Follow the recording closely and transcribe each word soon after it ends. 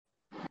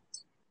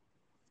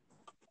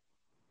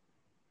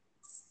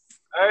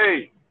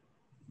Hey,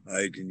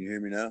 Hey, can you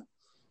hear me now?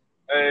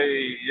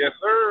 hey, yes,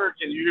 sir.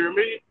 Can you hear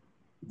me?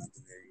 I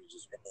can hear you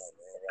just fine,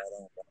 man. Right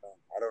on, right on.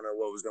 I don't know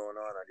what was going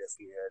on. I guess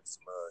we had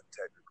some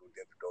technical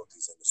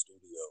difficulties in the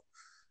studio.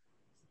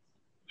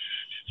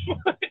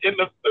 In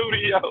the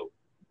studio.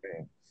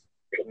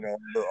 Man,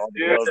 all the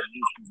Yeah, bells and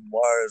whistles and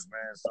wires,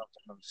 man.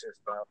 Sometimes shit's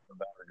about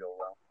to go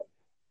wrong.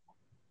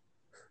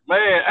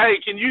 man. Hey,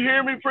 can you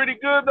hear me pretty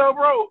good though,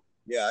 bro?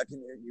 Yeah, I can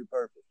hear you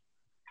perfect.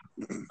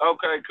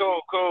 Okay,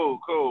 cool.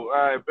 All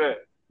right,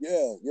 bet.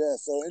 Yeah.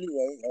 So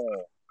anyway,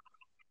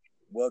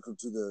 welcome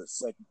to the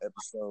second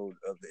episode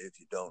of the If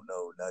You Don't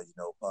Know, Now You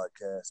Know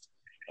podcast.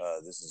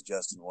 This is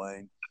Justin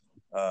Wayne.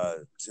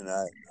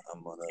 Tonight,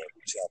 I'm going to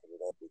be chopping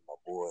it up with my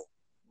boy,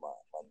 my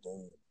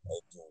dude,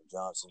 Adrian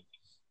Johnson,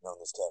 known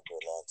this cat for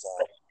a long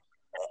time.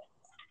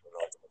 We're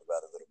going to talk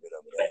about a little bit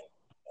of it. He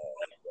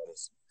got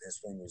his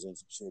fingers in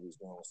some shit. He's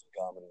doing with some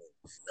comedy. And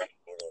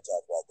we're going to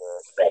talk about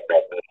that.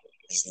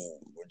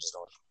 We're just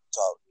going to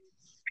talk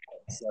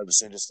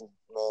service industry.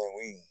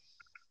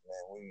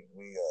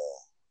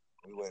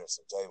 We waited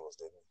some tables,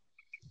 didn't we?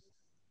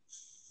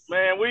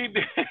 Man, we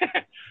did,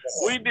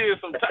 we did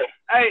some time.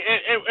 Hey,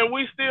 and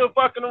we still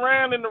fucking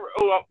around in the.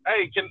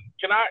 Hey, can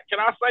I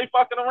say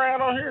fucking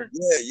around on here?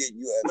 Yeah,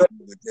 you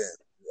absolutely can.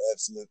 You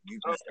absolutely, you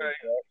can say Okay,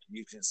 that.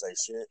 You can say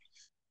shit.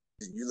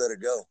 You let it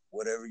go.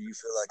 Whatever you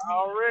feel like you.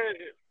 already,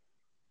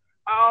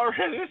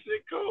 this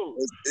shit cool.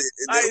 This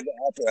Hey, is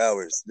after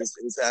hours.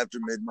 It's after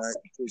midnight.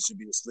 The kids should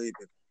be asleep.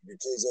 If your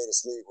kids ain't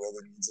asleep, well,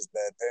 then you're just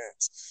bad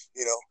parents.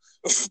 you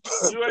But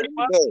ain't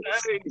fucking.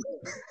 Hey,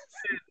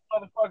 shit,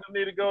 motherfuckers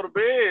need to go to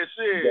bed.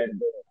 Shit. I know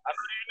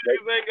you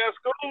niggas ain't got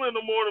school in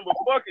the morning, but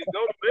fuck it,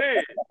 go to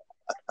bed.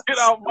 Get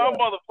off my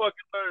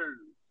motherfucking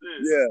nerves.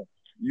 Shit. yeah,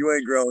 you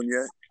ain't grown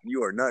yet.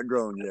 You are not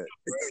grown yet,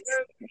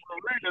 For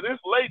real, this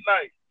late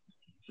night.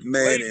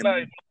 man. Late And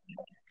night.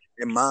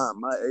 and my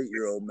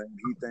 8-year-old man,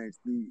 he thinks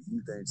he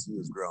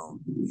is grown.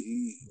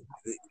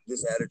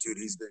 This attitude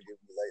he's been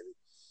giving me lately.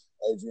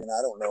 Adrian,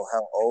 I don't know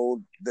how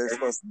old they're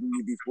supposed to be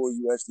before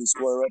you actually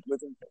square up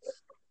with him,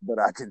 but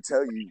I can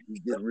tell you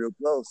he's getting real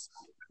close.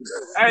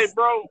 Hey,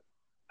 bro.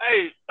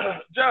 Hey,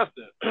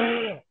 Justin.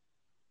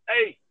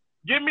 Hey,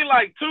 give me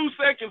like 2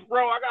 seconds,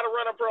 bro. I gotta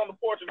run up here on the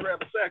porch and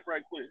grab a sack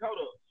right quick. Hold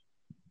up.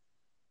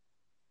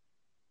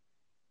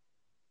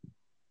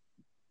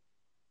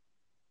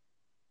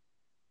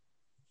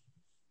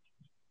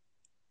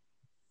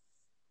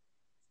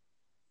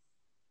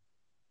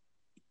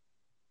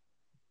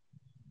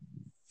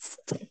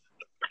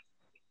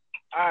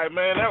 All right,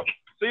 man.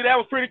 That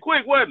was pretty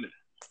quick, wasn't it?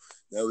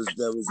 That was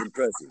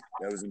impressive.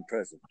 That was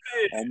impressive.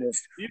 Yeah.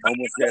 Almost You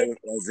almost got it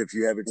as if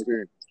you have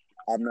experience.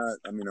 I'm not.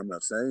 I mean, I'm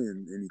not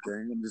saying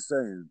anything. I'm just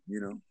saying.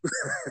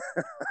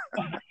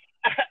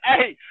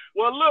 hey,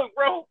 well, look,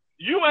 bro.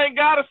 You ain't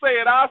gotta say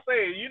it. I'll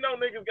say it. You know,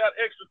 niggas got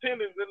extra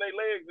tendons in their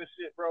legs and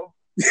shit, bro.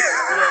 You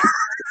know,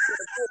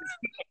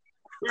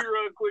 we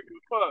run quick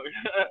as fuck.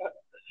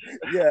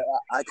 Yeah,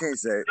 I can't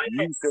say it.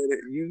 You said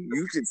it.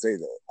 You can say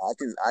that. I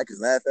can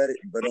laugh at it,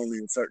 but only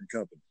in certain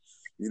company.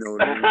 You know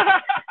what I mean?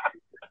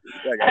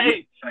 Like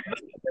hey, I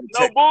gotta no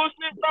check.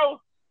 bullshit,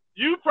 bro.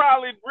 You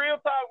probably real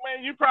talk,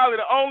 man. You probably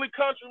the only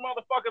country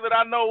motherfucker that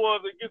I know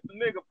of that gets the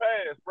nigga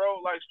pass,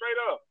 bro. Like straight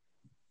up,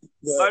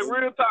 Well, like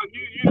real talk.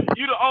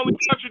 You the only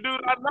country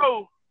dude I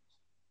know.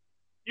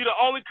 You the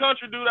only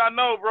country dude I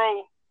know,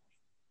 bro,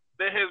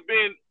 that has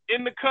been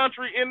in the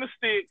country, in the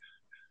sticks,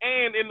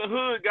 and in the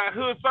hood, got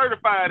hood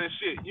certified and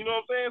shit. You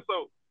know what I'm saying?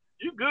 So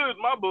you good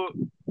in my book.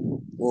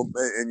 well,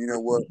 and you know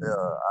what?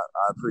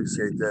 I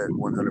appreciate that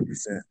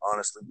 100%,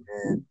 honestly,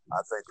 and I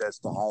think that's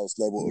the highest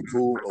level of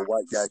cool a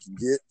white guy can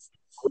get.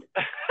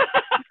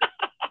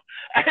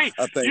 hey,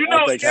 I think you I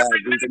know think how I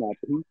every reach my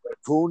peak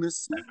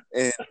coolness,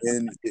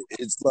 and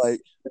it's like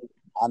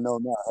I know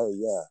now. Hey,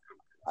 yeah,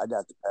 I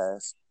got the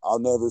pass. I'll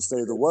never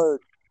say the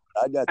word.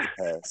 I got the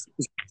pass.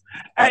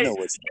 I know hey,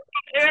 what's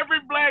every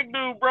black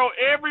dude, bro,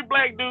 every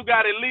black dude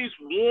got at least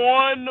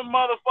one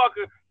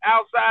motherfucker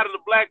outside of the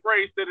black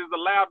race that is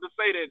allowed to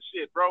say that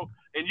shit, bro.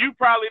 And you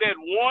probably that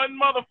one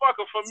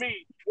motherfucker for me.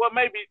 Well,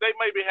 maybe they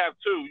maybe have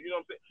two, you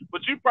know what I'm saying?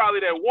 But you probably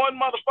that one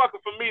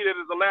motherfucker for me that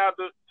is allowed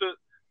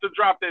to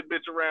drop that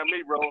bitch around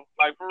me, bro.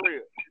 Like for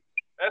real.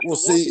 That's well.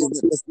 the one.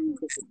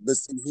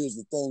 See, here's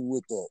the thing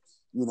with that,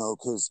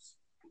 because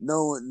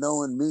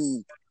knowing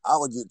me, I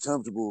would get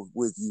comfortable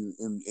with you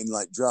and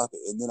like drop it,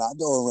 and then I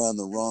go around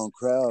the wrong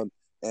crowd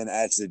and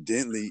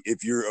accidentally,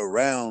 if you're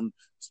around,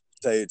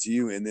 say it to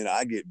you, and then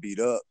I get beat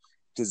up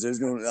because there's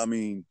gonna. I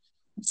mean,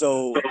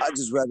 so I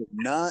just rather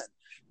not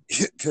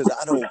because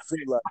I don't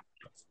feel like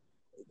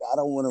I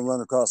don't want to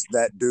run across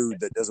that dude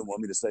that doesn't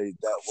want me to say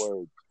that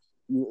word.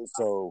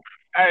 So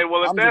Hey,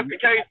 well, if I'm just that's the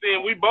case,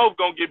 then we both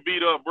gonna get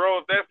beat up, bro.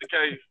 If that's the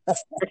case,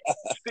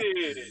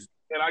 shit.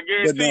 And I but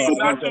guarantee no, you,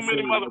 not like I too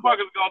many said,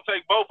 motherfuckers gonna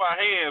take both our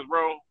hands,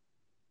 bro.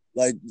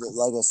 like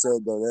I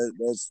said though,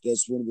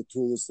 that's one of the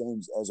coolest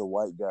things as a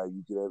white guy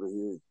you could ever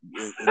hear.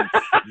 And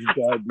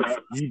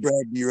you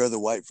brag to your other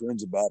white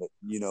friends about it,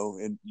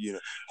 and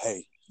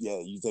hey, yeah,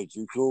 you think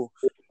you're cool?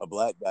 A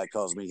black guy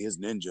calls me his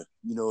ninja.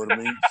 You know what I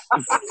mean?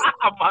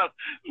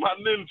 my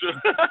ninja.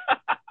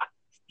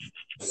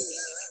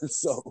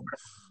 So,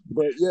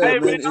 but yeah, hey,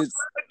 man, it's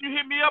you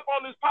hit me up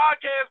on this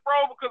podcast,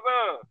 bro, because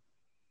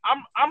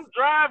I'm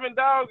driving,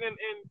 dog, and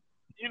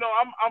you know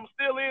I'm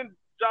still in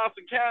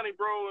Johnson County,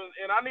 bro,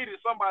 and I needed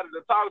somebody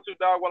to talk to,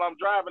 dog, while I'm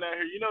driving out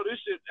here. You know, this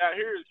shit out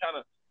here is kind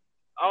of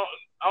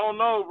I don't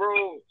know,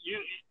 bro. You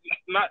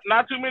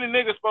not too many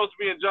niggas supposed to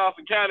be in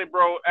Johnson County,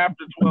 bro,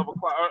 after 12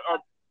 o'clock or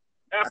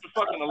after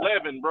fucking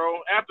 11,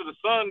 bro. After the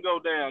sun go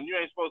down, you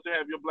ain't supposed to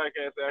have your black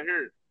ass out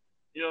here.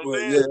 You know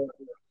what I'm saying?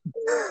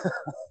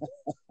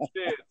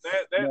 Yeah.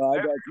 No, I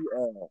got you.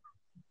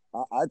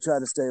 I try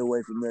to stay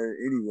away from there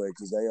anyway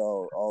because they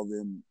all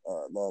them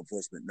law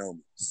enforcement know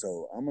me.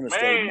 So I'm gonna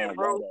stay my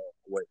right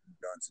away from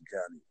Johnson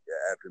County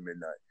after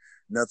midnight.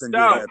 Nothing good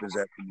happens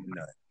after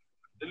midnight.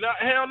 No,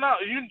 hell no.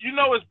 You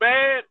know it's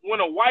bad when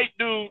a white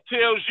dude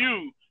tells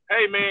you,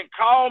 "Hey man,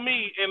 call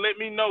me and let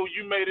me know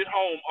you made it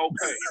home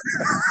okay."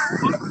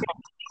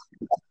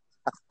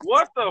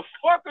 What the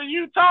fuck are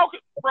you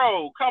talking,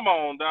 bro? Come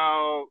on,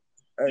 dog.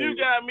 Hey. You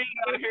got me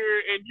out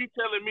here and you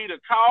telling me to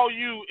call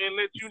you and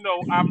let you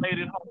know I made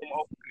it home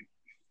okay.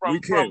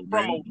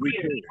 From a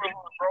white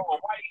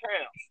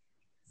town.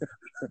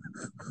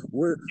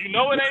 You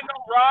know it ain't no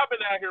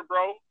robbing out here,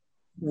 bro.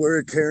 We're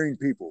a caring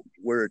people.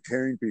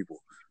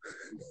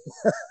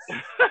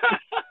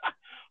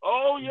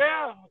 Oh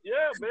yeah,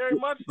 very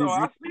much so.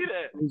 I see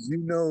that. You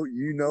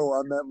know,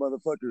 I'm that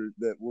motherfucker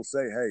that will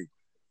say, "Hey,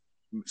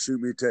 shoot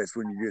me a text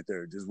when you get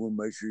there. Just want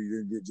to make sure you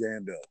didn't get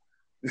jammed up."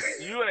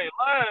 You ain't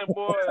lying,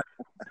 boy.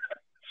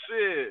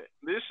 Shit,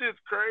 this shit's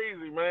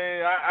crazy,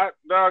 man. I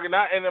dog,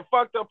 and the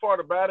fucked up part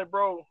about it,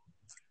 bro,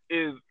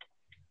 is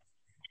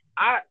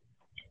I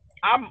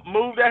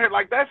moved out here.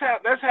 Like that's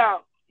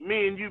how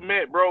me and you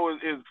met, bro.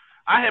 Is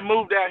I had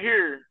moved out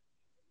here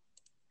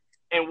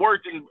and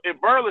worked in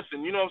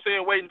Burleson, you know what I'm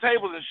saying, waiting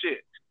tables and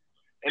shit.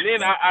 And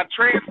then I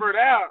transferred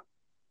out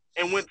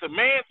and went to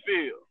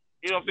Mansfield.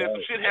 You know what I'm saying?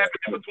 Some shit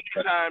happened in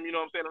between time, you know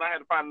what I'm saying, and I had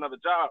to find another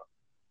job.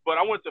 But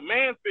I went to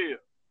Mansfield.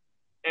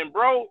 And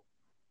bro,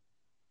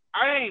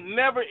 I ain't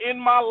never in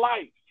my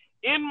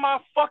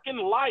fucking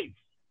life,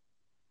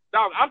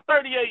 dog, I'm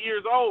 38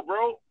 years old,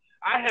 bro.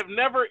 I have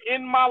never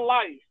in my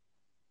life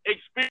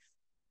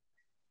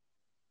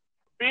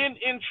been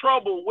in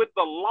trouble with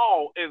the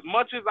law as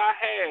much as I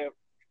have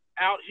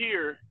out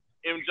here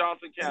in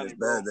Johnson County,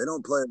 bro. They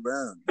don't play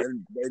around.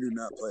 They do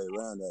not play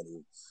around out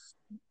here.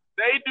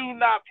 They do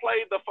not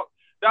play the fuck.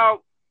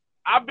 Dog,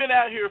 I've been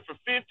out here for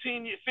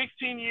 16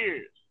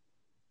 years.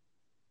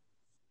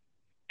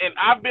 And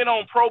I've been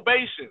on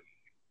probation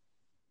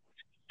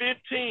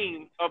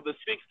 15 of the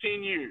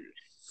 16 years.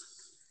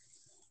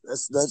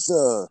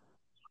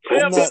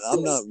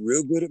 I'm not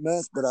real good at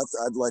math, but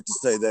I'd like to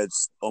say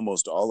that's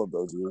almost all of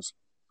those years.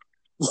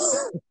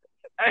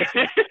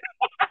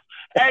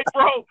 Hey,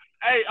 bro.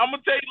 Hey, I'm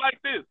gonna tell you like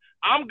this.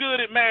 I'm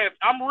good at math.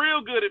 I'm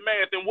real good at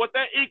math, and what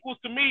that equals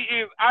to me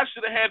is I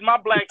should have had my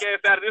black ass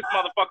out of this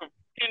motherfucker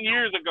 10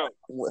 years ago.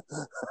 You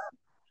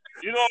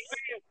know what I'm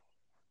saying?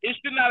 It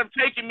should not have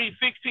taken me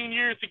 16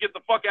 years to get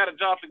the fuck out of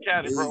Johnson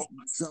County, bro.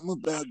 Something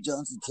about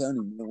Johnson County,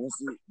 man.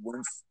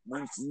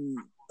 Once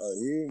you are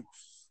here,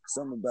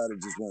 something about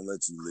it just won't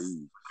let you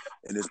leave.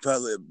 And it's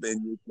probably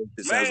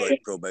it sounds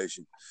like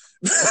probation.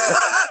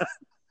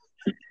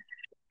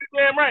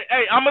 Damn right.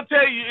 Hey, I'm gonna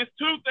tell you, it's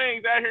two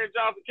things out here in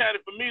Johnson County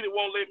for me that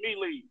won't let me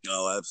leave.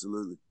 Oh,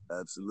 absolutely.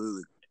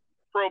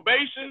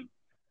 Probation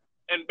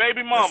and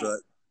baby mama. That's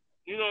right.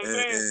 You know what I'm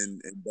saying?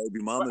 And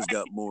baby mama's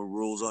got more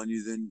rules on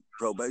you than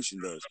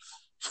probation does.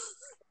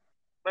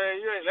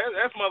 Man,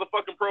 that's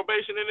motherfucking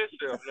probation in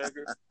itself,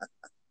 nigga.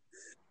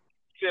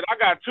 Shit, I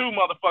got 2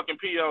 motherfucking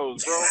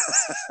POs, bro.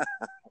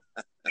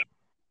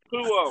 2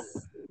 of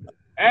them.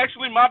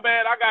 Actually, my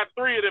bad. I got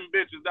 3 of them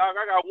bitches, dog.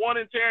 I got 1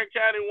 in Tarrant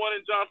County, 1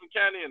 in Johnson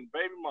County, and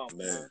baby mama.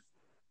 Man.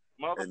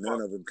 And none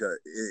of them cut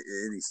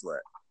any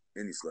slack.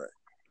 Any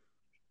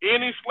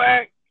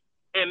slack,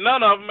 and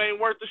none of them ain't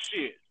worth the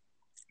shit.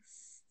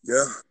 Yeah.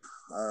 You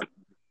know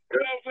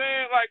what I'm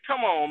saying? Like,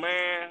 come on,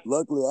 man.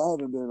 Luckily, I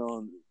haven't been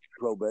on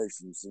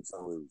probation since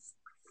I was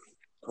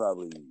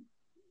probably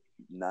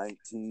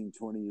 19,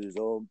 20 years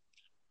old.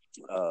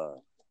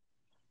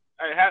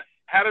 Hey,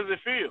 how does it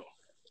feel?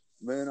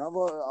 Man, I've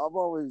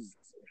always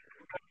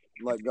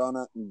like gone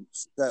out and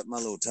sat my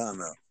little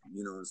time out.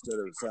 You know, instead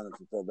of signing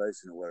for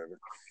probation or whatever,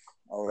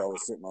 I would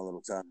always sit my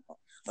little time out.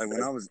 Like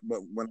when I was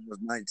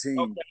 19,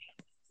 okay.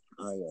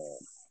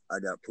 I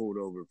got pulled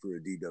over for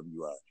a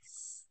DWI.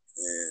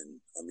 And,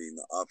 I mean,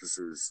 the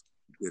officers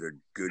did a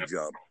good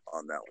job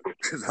on that one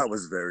because I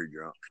was very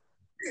drunk.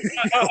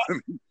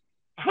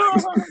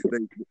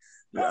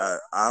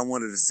 I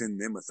wanted to send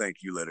them a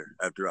thank you letter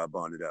after I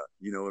bonded out.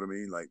 You know what I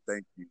mean? Like,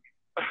 thank you.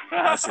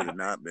 I should have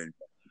not been.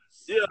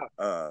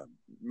 Yeah.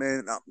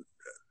 Man,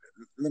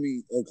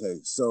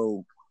 okay,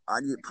 so I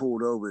get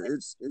pulled over.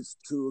 It's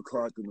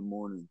 2:00 in the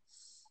morning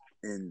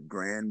in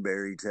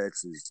Granbury,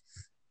 Texas.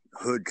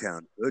 Hood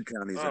County. Hood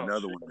County is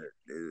another one that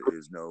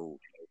is no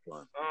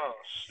fun. Oh,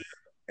 shit.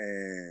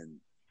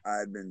 And I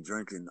had been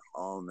drinking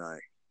all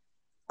night.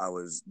 I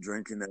was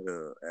drinking at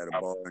a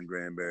bar in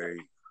Granbury.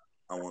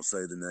 I won't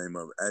say the name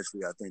of it.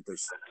 Actually, I think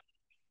there's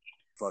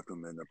fuck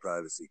them in their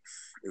privacy.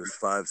 It was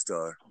 5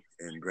 Star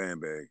in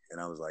Granbury, and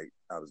I was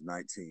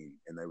 19,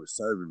 and they were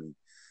serving me.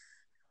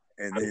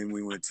 And then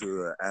we went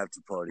to an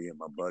after party at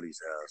my buddy's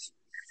house,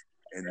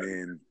 and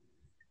then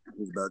it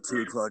was about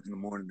 2 o'clock in the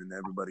morning, and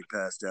everybody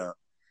passed out.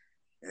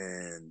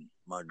 And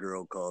my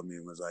girl called me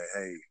and was like,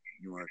 "Hey,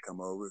 you want to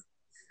come over?"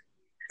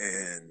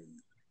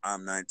 And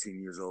I'm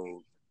 19 years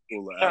old,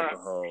 full of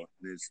alcohol,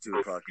 and it's 2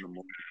 o'clock in the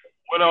morning.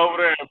 Went over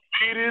there and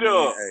beat it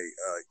up. Hey,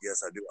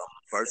 yes, I do.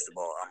 First of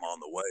all, I'm on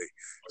the way.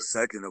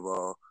 Second of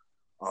all,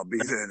 I'll be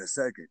there in a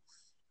second.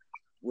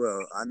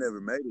 Well, I never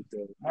made it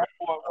there.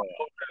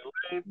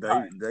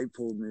 They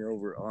pulled me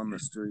over on the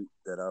street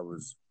that I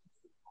was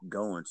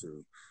going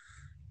to,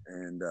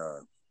 and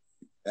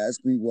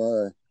asked me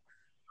why.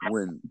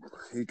 When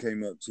he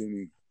came up to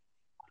me,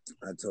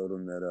 I told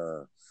him that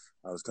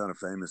I was kind of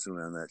famous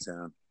around that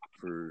town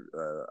for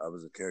I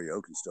was a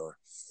karaoke star.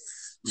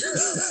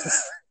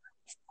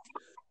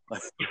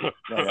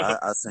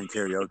 I sang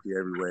karaoke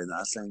everywhere, and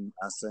I sang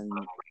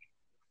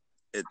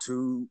at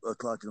 2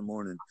 o'clock in the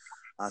morning.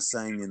 I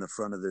sang in the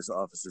front of this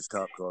officer's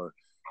cop car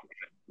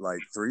like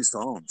 3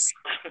 songs.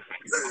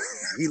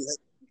 He let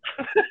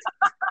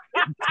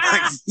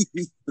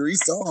 3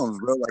 songs,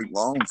 bro, like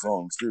long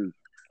songs too,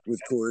 with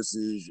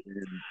choruses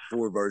and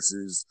 4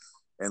 verses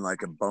and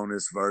like a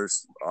bonus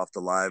verse off the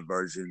live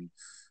version.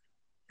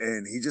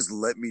 And he just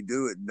let me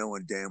do it,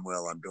 knowing damn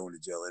well I'm going to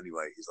jail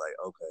anyway. He's like,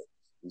 okay,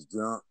 he's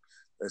drunk.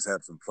 Let's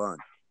have some fun.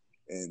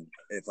 And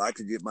if I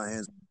could get my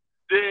hands,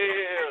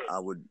 I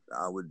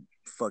would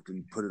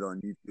fucking put it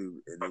on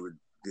YouTube, and it would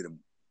get 1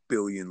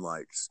 billion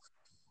likes.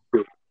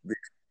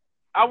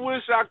 I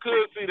wish I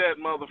could see that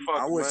motherfucker.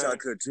 I wish I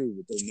could too,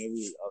 but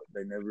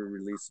they never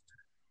released it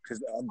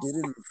because I did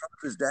it in front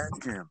of his dash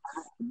cam.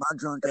 And my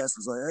drunk ass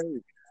was like,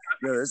 "Hey,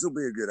 yeah, this will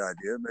be a good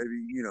idea.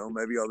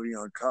 Maybe I'll be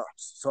on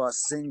Cops." So I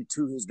sing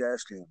to his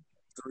dash cam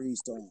 3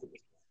 songs.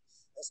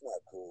 That's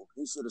not cool.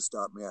 He should have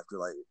stopped me after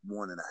like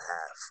 1.5.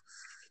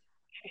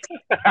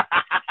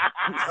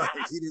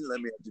 He didn't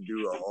let me have to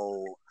do a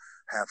whole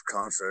half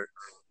concert.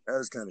 That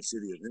was kind of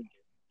shitty of him.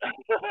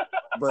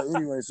 But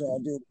anyway, so I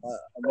did.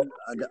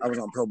 I was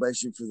on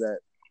probation for that,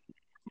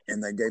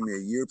 and they gave me a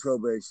year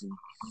probation.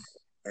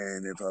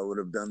 And if I would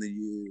have done the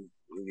year, it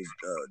was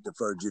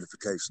deferred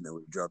adjudication that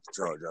would have dropped the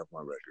charge off my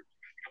record.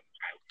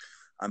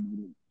 I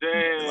mean,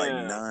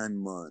 like 9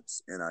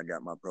 months, and I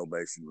got my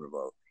probation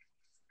revoked.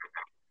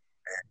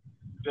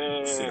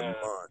 Shit, a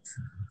month,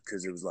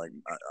 because it was like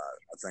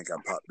I think I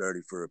popped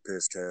dirty for a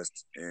piss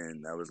test,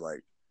 and that was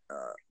like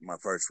my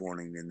first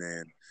warning, and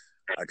then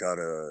I got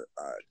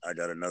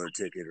another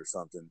ticket or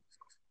something,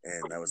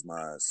 and that was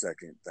my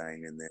second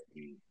thing, and then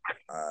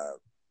I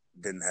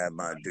didn't have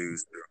my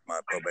dues,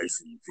 my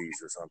probation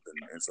fees or something,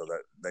 and so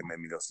that they made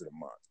me go sit a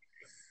month.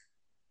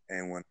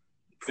 And when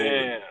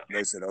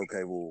they said,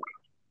 okay, well,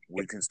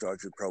 we can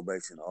start your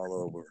probation all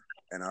over.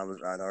 And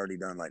I'd already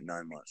done like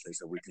 9 months. They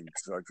said, we can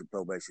start your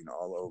probation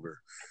all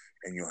over,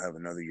 and you'll have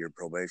another year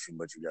probation,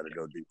 but you got to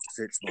go do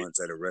 6 months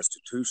at a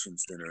restitution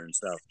center in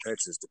South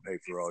Texas to pay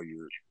for all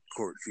your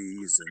court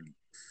fees and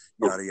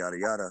yada, yada,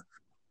 yada.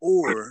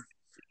 Or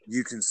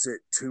you can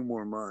sit 2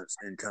 more months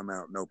and come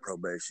out no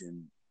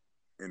probation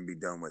and be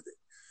done with it.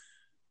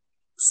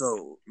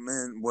 So,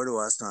 man, where do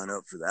I sign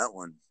up for that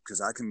one? Because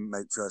I can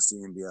make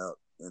trustee and be out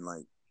in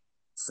like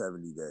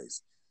 70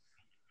 days.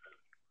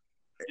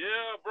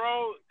 Yeah,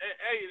 bro.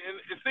 Hey,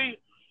 and see,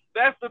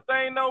 that's the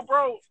thing, though,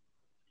 bro.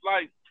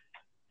 Like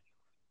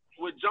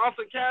with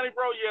Johnson County,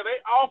 bro. Yeah, they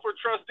offer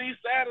trustee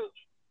status,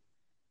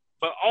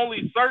 but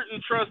only certain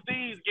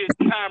trustees get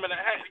time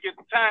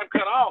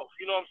cut off.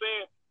 You know what I'm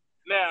saying?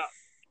 Now,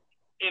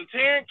 in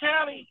Tarrant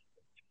County,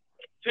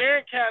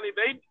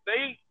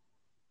 they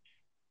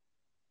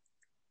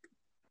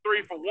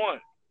 3 for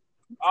 1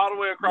 all the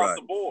way across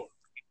the board.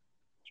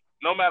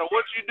 No matter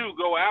what you do,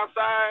 go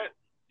outside.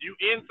 You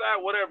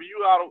inside, whatever,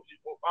 you all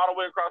the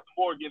way across the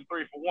board getting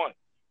 3 for 1.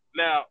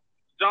 Now,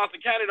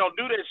 Johnson County don't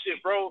do that shit,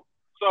 bro.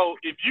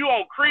 So if you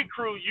on Creek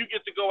Crew, you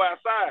get to go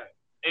outside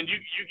and you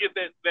get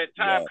that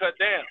time cut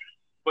down.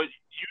 But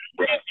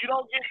you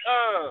don't get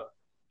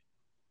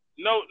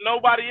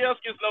nobody else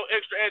gets no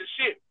extra added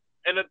shit.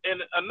 And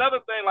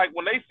another thing, like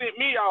when they sent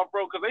me off,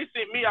 bro, because they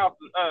sent me off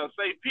to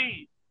St.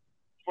 Pete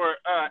for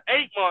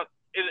 8 months,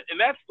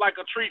 and that's like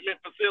a treatment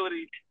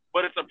facility,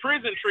 but it's a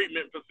prison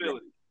treatment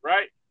facility,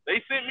 right? They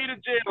sent me to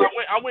jail.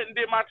 I went and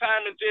did my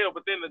time in jail,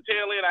 but then the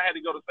tail end I had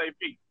to go to St.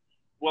 Pete.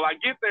 Well, I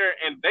get there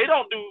and they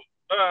don't do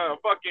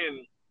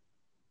fucking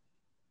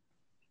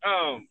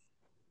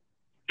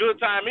good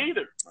time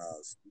either.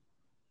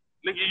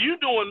 Nigga, you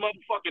doing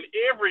motherfucking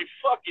every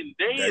fucking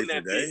day in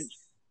that bitch.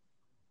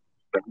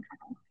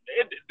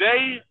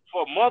 Day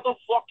for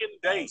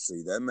motherfucking day.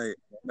 See, that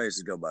makes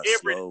it go by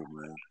slow,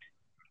 man.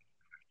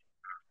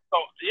 So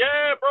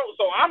yeah, bro.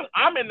 So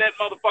I'm in that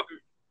motherfucker.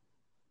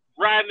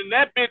 Riding in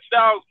that bitch,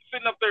 dog,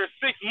 sitting up there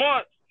 6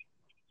 months,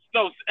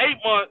 no,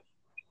 8 months,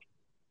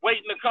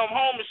 waiting to come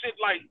home and shit.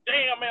 Like,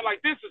 damn, man,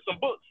 like this is some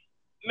book,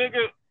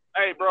 nigga.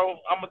 Hey, bro,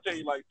 I'm gonna tell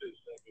you like this,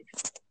 nigga.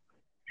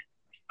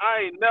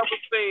 I ain't never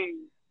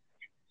seen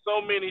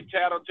so many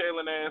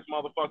tattletaling ass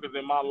motherfuckers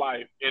in my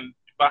life in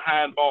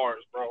behind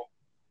bars, bro.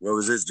 What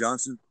was this,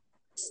 Johnson?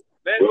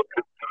 That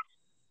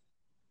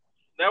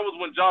was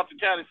when Johnson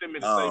County sent me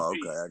to St.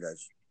 Pete. Okay, I got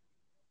you.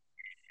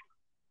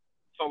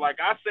 So like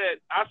I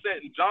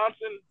sat in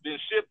Johnson, then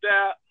shipped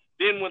out,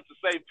 then went to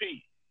St.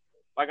 Pete.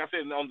 Like I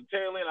said, on the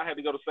tail end, I had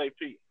to go to St.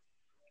 Pete.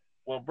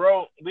 Well,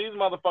 bro, these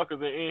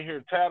motherfuckers are in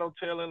here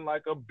tattletelling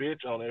like a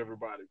bitch on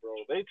everybody, bro.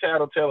 They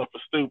tattletelling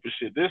for stupid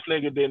shit. This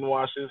nigga didn't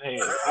wash his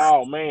hands.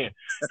 Oh man,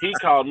 he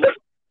called me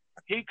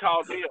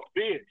a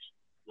bitch,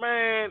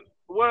 man.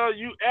 Well,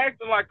 you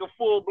acting like a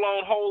full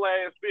blown whole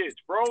ass bitch,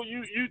 bro.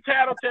 You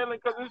tattletelling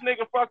because this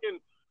nigga fucking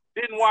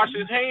didn't wash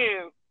his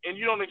hands, and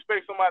you don't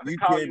expect somebody to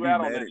call you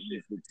out on that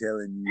shit. For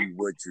telling you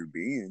what you're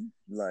being,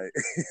 like.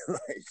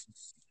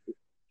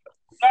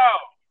 No,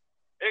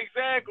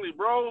 exactly,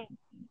 bro.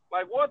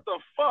 Like, what the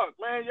fuck,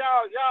 man?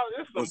 Y'all,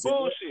 it's some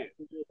bullshit.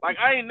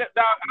 Like, I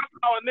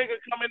saw a nigga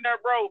come in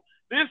there, bro.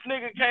 This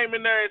nigga came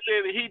in there and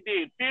said that he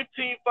did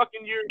 15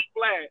 fucking years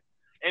flat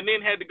and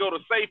then had to go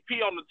to Safe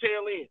P on the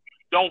tail end.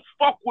 Don't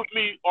fuck with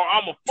me or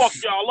I'm gonna fuck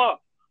y'all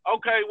up.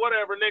 Okay,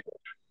 whatever, nigga.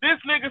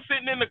 This nigga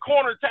sitting in the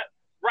corner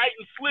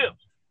writing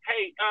slips.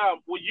 Hey,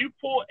 will you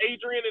pull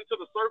Adrian into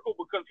the circle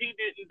because he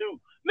didn't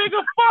do? Nigga,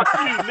 fuck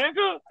you,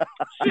 nigga.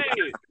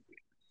 Shit.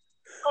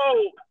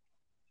 Oh.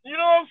 You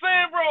know what I'm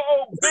saying, bro?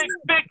 Oh,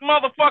 big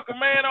motherfucker,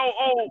 man.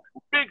 Oh,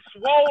 big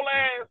swole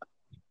ass.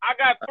 I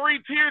got 3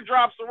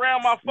 teardrops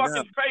around my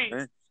fucking face.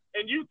 Man.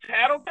 And you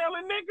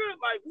tattletelling, nigga?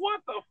 Like,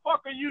 what the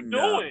fuck are you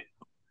doing?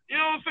 You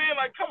know what I'm saying?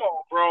 Like, come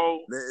on,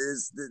 bro.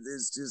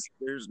 It's just,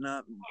 there's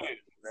not,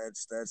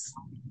 that's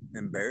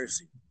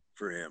embarrassing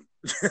for him.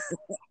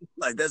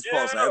 Like, that's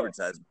false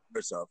advertisement,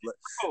 first off.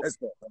 That's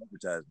false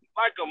advertisement.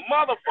 Like a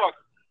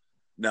motherfucker.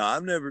 No,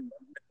 I've never...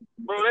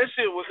 Bro, that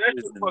shit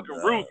fucking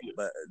ruthless.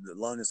 But the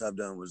longest I've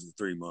done was the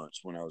 3 months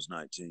when I was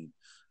 19.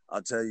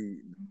 I'll tell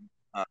you,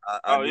 I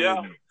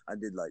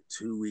did like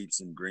 2 weeks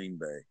in Green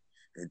Bay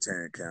in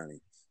Tarrant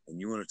County.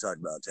 And you want to talk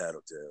about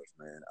tattletales,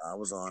 man. I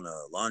was on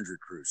a laundry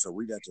crew, so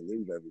we got to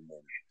leave every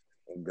morning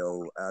and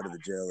go out of the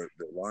jail.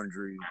 The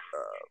laundry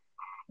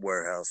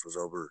warehouse was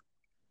over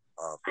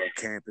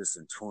campus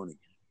and 20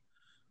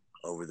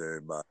 over there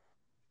by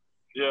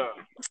the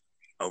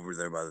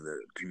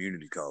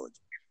community college.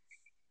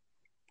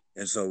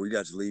 And so we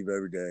got to leave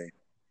every day.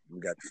 We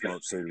got to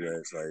smoke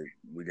cigarettes. Like,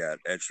 we got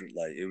extra.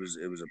 Like, it was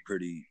a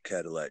pretty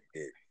Cadillac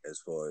hit as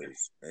far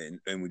as,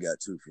 and we got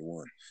 2 for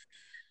 1.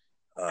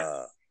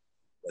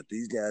 But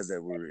these guys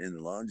that were in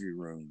the laundry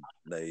room,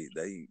 they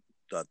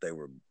thought they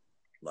were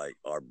like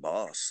our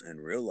boss in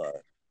real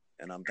life.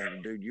 And I'm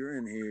thinking, dude, you're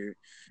in here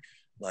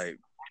like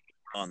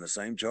on the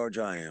same charge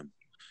I am.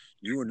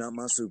 You are not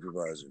my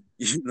supervisor.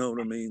 You know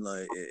what I mean?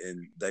 Like,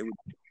 and they would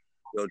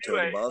go tell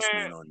the boss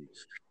man on you.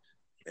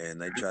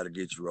 And they try to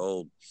get you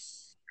rolled.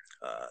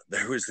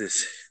 There was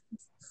this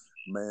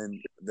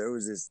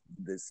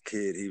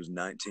kid. He was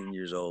 19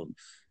 years old,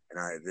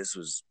 and this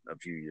was a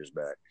few years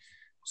back.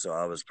 So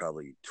I was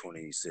probably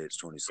 26,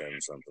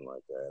 27, something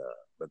like that.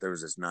 But there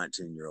was this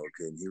 19-year-old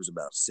kid, and he was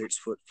about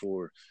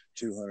 6'4",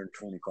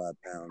 225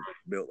 pounds,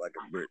 built like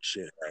a brick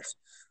shit house.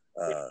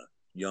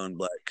 Young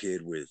black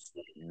kid with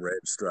red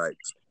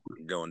stripes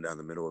going down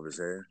the middle of his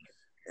hair,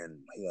 and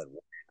he had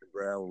one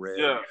brow red.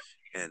 Yeah.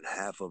 And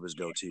half of his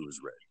goatee was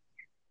red,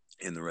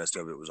 and the rest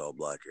of it was all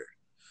black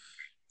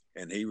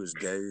hair. And he was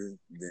gayer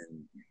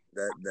than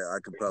that. I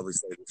could probably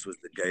say this was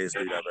the gayest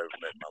dude I've ever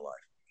met in my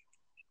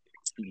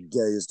life.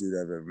 Gayest dude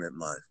I've ever met in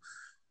my life.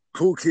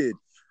 Cool kid,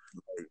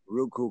 like,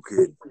 real cool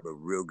kid, but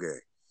real gay.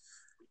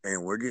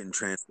 And we're getting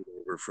transferred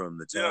over from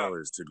the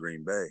Towers to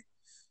Green Bay,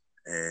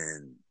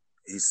 and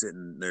he's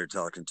sitting there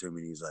talking to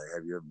me. And he's like,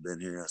 "Have you ever been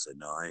here?" I said,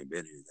 "No, I ain't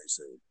been here."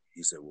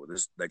 He said, "Well,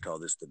 they call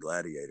this the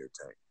Gladiator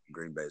tank.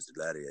 Green Bay is the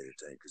Gladiator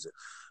tank because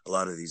a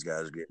lot of these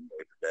guys are getting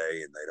day for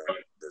day, and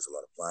there's a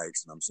lot of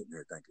fights." And I'm sitting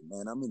here thinking,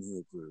 man, I'm in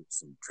here for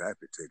some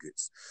traffic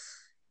tickets.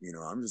 You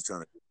know, I'm just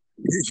trying to,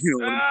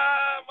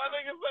 my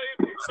nigga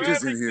say I'm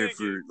just in here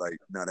for like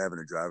not having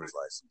a driver's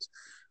license.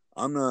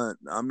 I'm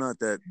not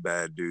that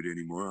bad dude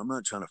anymore. I'm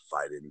not trying to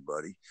fight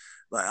anybody.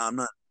 Like,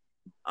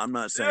 I'm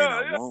not saying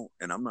I won't,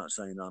 and I'm not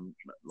saying I'm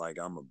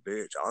a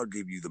bitch. I'll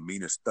give you the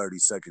meanest 30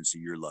 seconds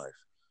of your life.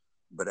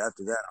 But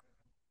after that,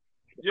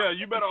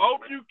 you better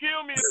hope you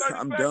kill me in 30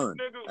 I'm seconds, done.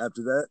 nigga.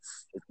 After that,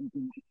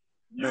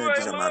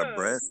 because I'm out of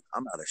breath,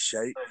 I'm out of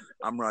shape.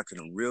 I'm rocking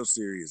a real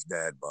serious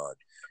dad bod.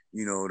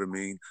 You know what I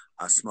mean?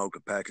 I smoke a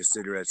pack of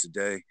cigarettes a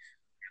day.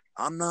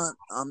 I'm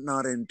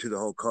not into the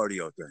whole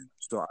cardio thing.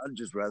 So I'd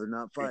just rather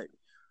not fight.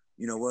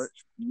 You know what?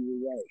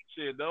 You're right.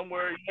 Shit, don't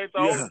worry. You ain't the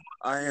only one.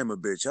 I am a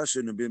bitch. I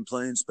shouldn't have been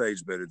playing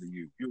spades better than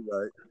you. You're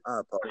right.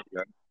 I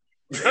apologize.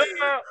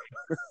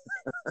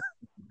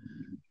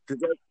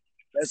 Because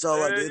that's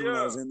all I did when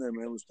I was in there,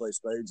 man, was play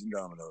spades and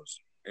dominoes.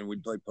 and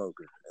we'd play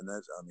poker, and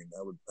that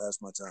would pass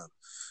my time.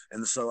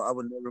 And so I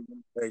would never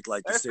take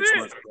like the That's 6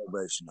 months it.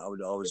 probation. I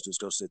would always just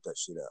go sit that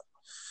shit out.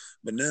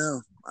 But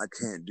now I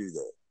can't do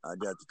that. I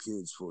got the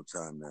kids full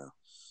time now,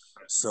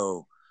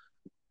 so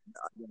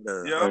I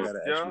Yeah, gotta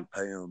yeah. actually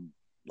pay them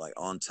like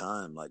on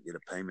time, like get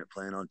a payment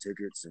plan on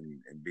tickets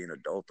and be an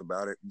adult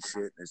about it and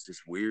shit. It's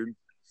just weird.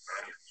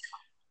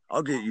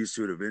 I'll get used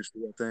to it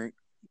eventually, I think.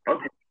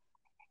 Okay.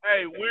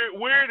 Hey,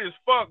 weird as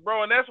fuck,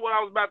 bro. And that's what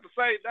I was about to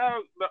say. Now,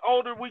 the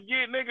older we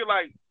get, nigga,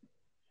 like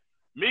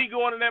me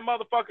going in that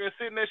motherfucker and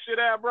sitting that shit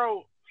out,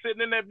 bro,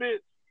 sitting in that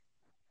bitch.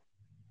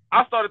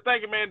 I started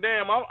thinking, man,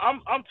 damn,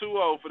 I'm too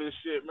old for this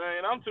shit,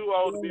 man. I'm too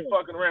old to be Yeah.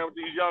 fucking around with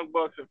these young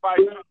bucks and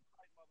fighting.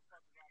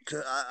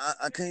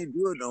 I can't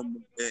do it no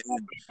more.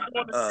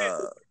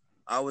 And,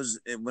 I was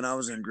when I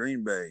was in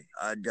Green Bay.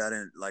 I'd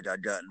gotten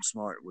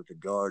smart with the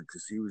guard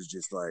because he was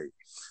just like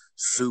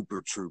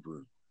super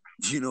trooper.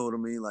 You know what I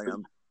mean? Like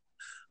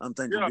I'm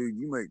thinking, Yeah, dude,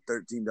 you make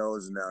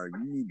 $13 an hour.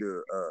 You need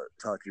to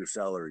talk your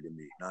salary to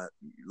me, not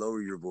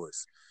lower your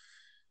voice.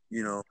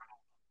 You know,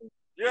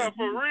 yeah, and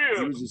for he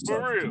real, was just for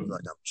talking to me real.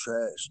 like I'm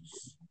trash.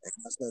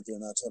 And I sat there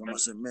and I told him, I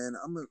said, man,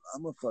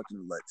 I'm a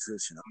fucking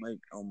electrician. I make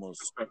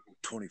almost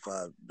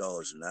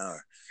 $25 an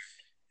hour.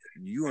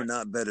 You are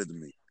not better than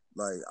me.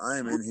 Like I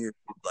am in here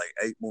like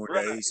 8 more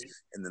Right. days,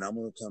 and then I'm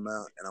gonna come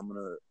out and I'm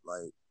gonna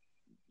like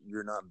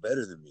you're not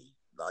better than me.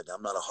 Like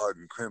I'm not a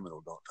hardened criminal.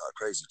 Don't talk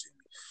crazy to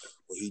me.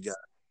 Well, he got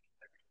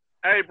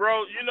Hey,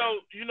 bro,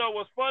 you know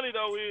what's funny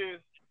though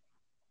is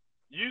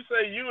you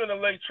say you an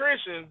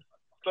electrician,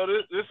 so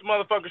this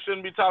motherfucker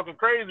shouldn't be talking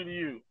crazy to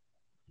you,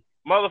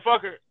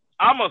 motherfucker.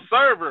 I'm a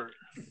server,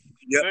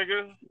 yep.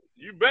 nigga.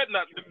 You bet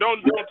not.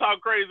 Don't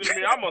talk crazy to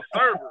me. I'm a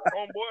server,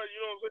 homeboy. You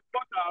know what I'm saying?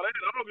 Fuck all that.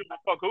 I don't give a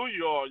fuck who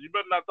you are. You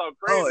better not talk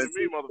Oh, crazy to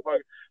me,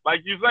 motherfucker.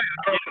 Like you say,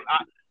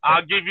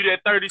 I'll give you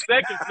that 30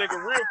 seconds, nigga,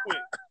 real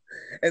quick.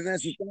 and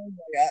that's the thing.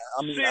 Like,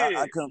 I mean, I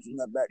Shit. come from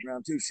that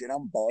background too. Shit,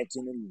 I'm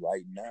bartending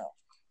right now.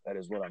 That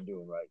is what I'm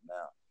doing right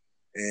now.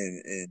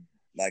 And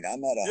like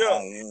I'm at a Yeah.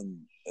 high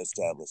end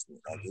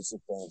establishment. Like it's a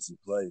fancy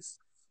place.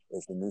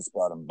 It's a new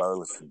spot in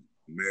Burleson.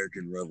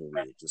 American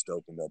Revelry. It just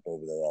opened up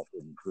over there off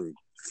Hidden Creek.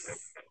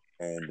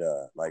 And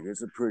like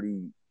it's a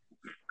pretty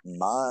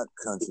my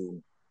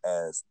country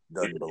ass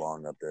doesn't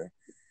belong up there.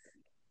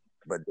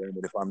 But damn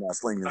it, if I'm not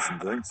slinging some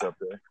drinks up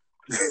there.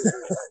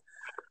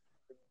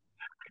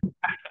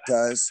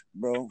 Ties,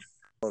 bro.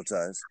 Bow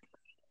ties.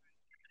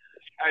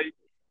 Hey,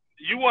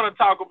 you want to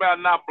talk about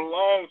not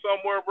belong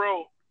somewhere,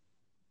 bro?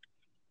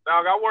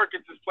 Dog, I work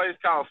at this place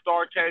called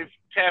Star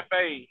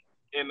Cafe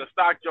in the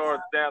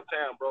Stockyards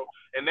downtown, bro.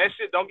 And that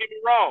shit, don't get me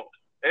wrong,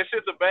 that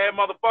shit's a bad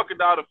motherfucker,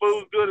 dog. The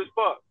food's good as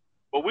fuck.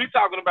 But we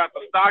talking about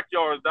the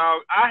Stockyards,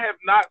 dog. I have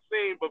not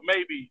seen but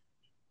maybe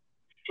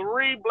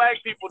 3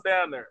 black people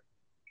down there.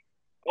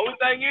 Only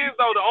thing is,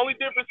 though, the only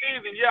difference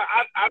is, and yeah,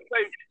 I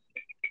say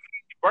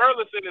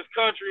Burleson is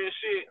country and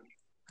shit,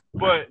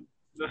 but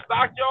the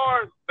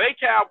Stockyards, they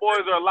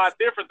Cowboys are a lot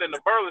different than the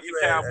Burleson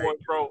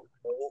Cowboys, bro.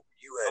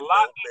 You A had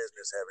lot. no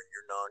business having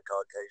your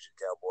non-Caucasian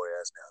cowboy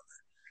ass down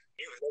there.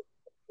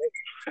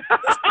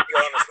 Let's be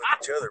honest with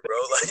each other, bro.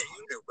 Like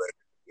you knew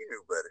better. You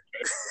knew better.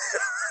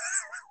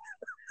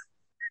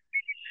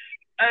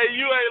 Hey,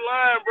 you ain't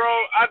lying, bro.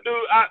 I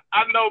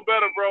know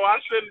better, bro.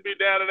 I shouldn't be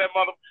down in that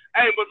mother.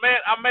 Hey, but man,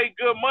 I make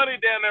good money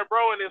down there,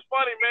 bro. And it's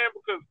funny, man,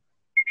 because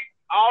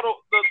all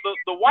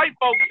the white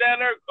folks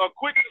down there are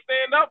quick to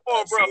stand up for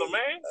a brother, Absolutely,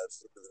 man.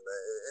 absolutely,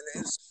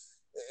 man.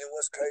 And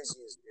what's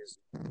crazy is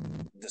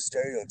the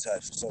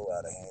stereotypes are so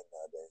out of hand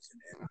nowadays,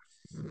 and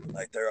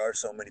like there are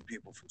so many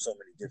people from so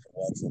many different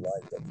walks of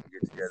life that can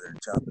get together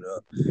and chop it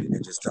up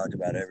and just talk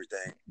about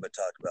everything, but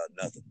talk about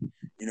nothing.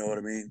 You know what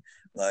I mean?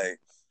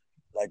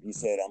 Like you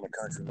said, I'm a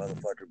country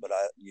motherfucker, but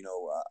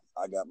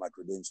I got my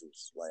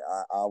credentials. Like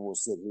I will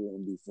sit here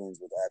and be friends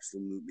with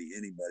absolutely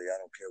anybody. I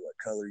don't care what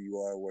color you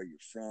are, where you're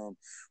from,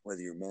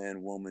 whether you're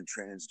man, woman,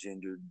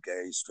 transgender,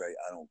 gay, straight.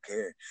 I don't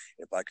care.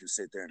 If I can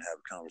sit there and have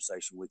a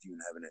conversation with you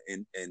and have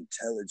an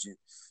intelligent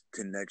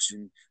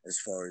connection as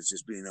far as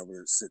just being able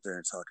to sit there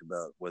and talk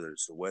about whether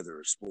it's the weather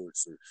or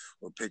sports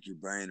or pick your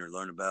brain or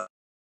learn about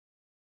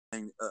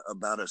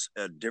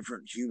a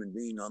different human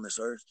being on this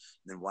earth,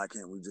 then why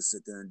can't we just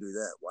sit there and do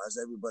that? Why has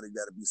everybody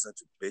got to be such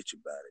a bitch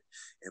about it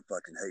and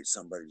fucking hate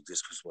somebody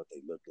just because what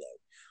they look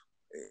like?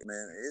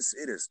 Man,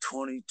 it is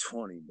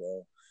 2020,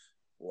 bro.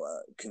 Why,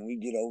 can we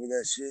get over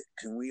that shit?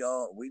 Can we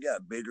all? We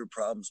got bigger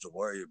problems to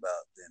worry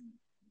about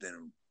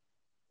than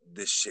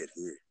this shit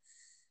here.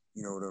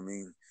 You know what I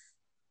mean?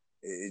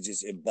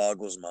 It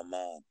boggles my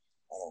mind.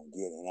 I don't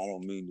get it, and I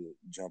don't mean to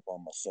jump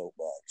on my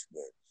soapbox,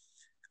 but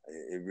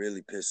it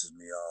really pisses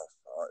me off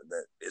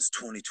that it's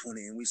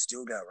 2020 and we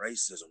still got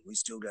racism. We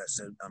still got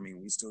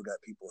we still got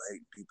people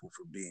hating people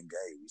for being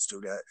gay. We still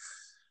got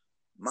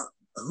my.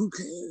 Who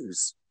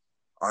cares?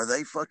 Are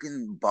they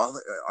fucking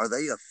bother? Are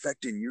they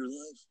affecting your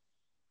life?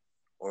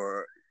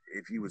 Or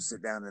if you would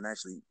sit down and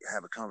actually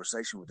have a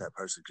conversation with that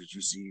person because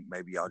you see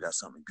maybe y'all got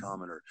something in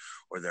common,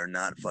 or they're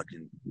not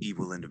fucking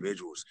evil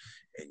individuals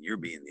and you're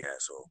being the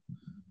asshole.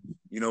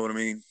 You know what I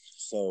mean?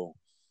 So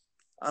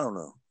I don't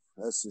know.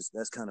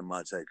 That's kind of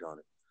my take on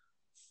it.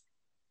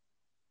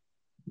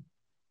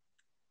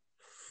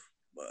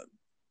 But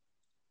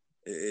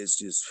it's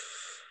just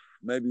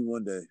maybe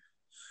one day.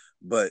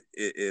 But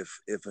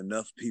if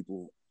enough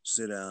people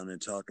sit down and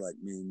talk like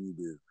me and you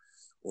do,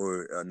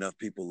 or enough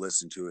people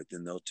listen to it,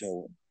 then they'll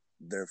tell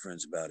their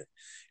friends about it,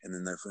 and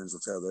then their friends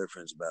will tell their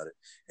friends about it,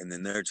 and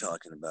then they're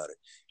talking about it,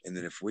 and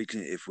then if we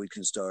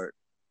can start,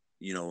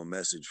 a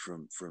message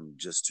from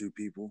just two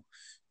people,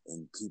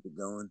 and keep it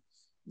going,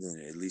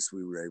 then at least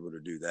we were able to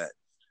do that.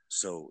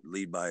 So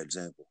lead by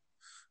example,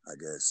 I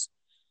guess.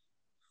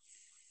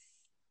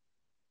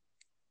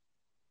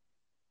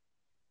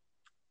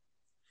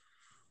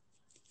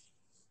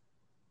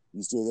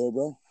 You still there,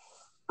 bro?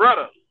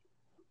 Brother.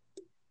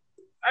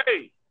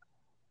 Hey,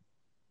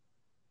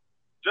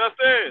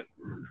 Justin.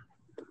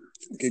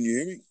 Can you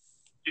hear me?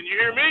 Can you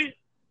hear me?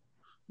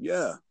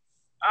 Yeah.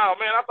 Oh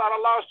man, I thought I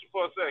lost you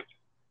for a second.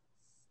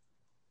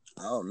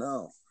 Oh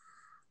no.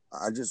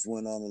 I just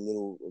went on a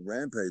little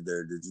rampage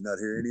there. Did you not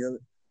hear any of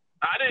it?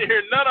 I didn't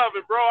hear none of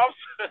it, bro.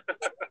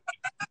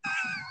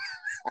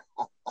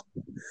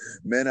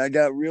 Man, I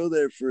got real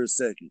there for a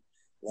second.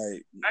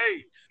 Like,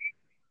 hey.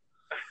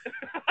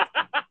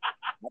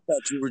 I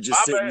thought you were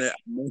just sitting there.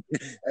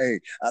 Hey,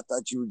 I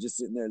thought you were just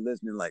sitting there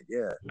listening, like,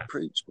 yeah,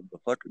 preach,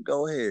 motherfucker,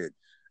 go ahead.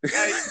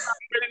 Hey, you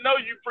already know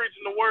you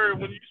preaching the word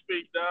when you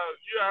speak, dog.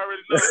 You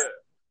already know that.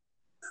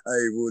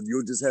 Hey, well,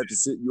 you'll just have to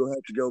sit. You'll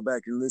have to go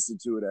back and listen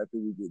to it after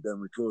we get done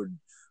recording.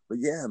 But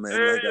yeah, man,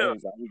 yeah, like yeah.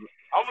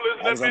 I'm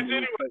listening to bitch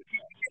anyway.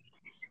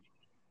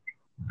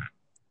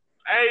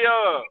 Hey,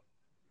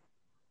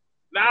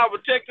 now,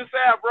 but check this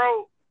out,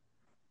 bro.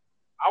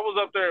 I was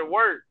up there at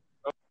work.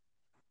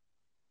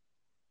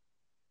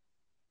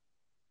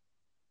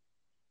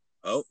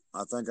 Oh,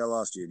 I think I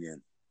lost you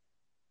again.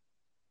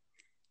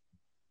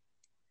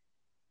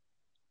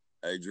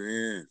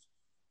 Adrian.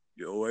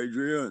 Yo,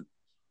 Adrian.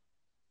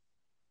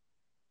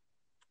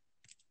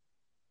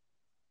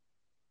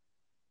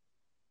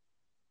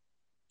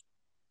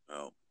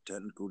 Oh,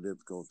 technical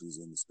difficulties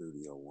in the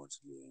studio once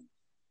again.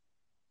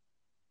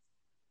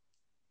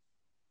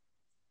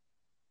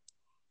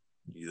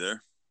 You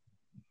there?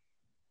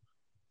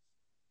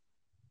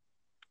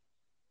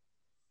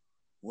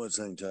 Let's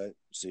hang tight.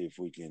 See if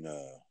we can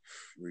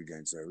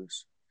regain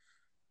service.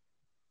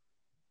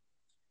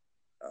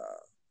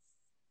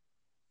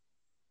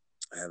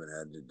 I haven't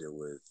had to deal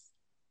with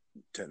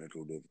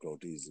technical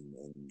difficulties and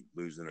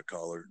losing a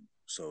caller,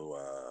 so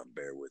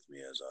bear with me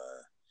as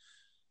I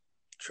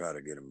try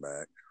to get him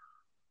back.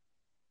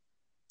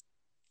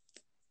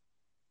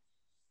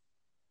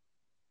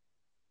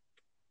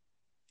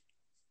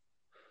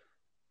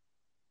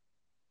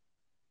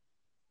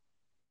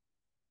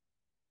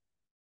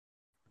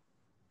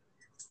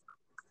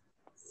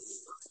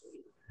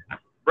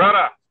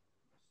 Brother.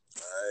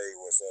 Hey,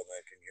 what's up,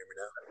 man? Can you hear me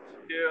now?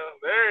 Yeah,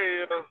 there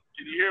he is.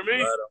 Can you hear me?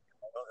 Right on.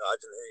 I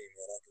can hear you,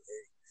 man. I can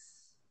hear you.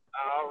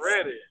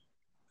 Already.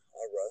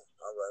 All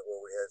right.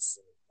 Well, we had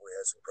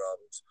some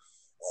problems.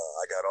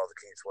 I got all the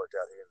kinks worked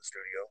out here in the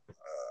studio.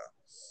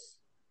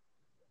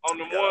 On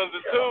the ones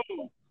and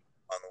twos.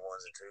 On the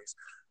ones and twos.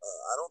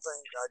 I don't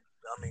think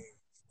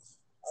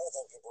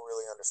people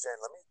really understand.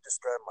 Let me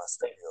describe my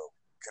studio.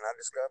 Can I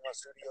describe my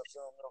studio to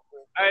them real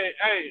quick?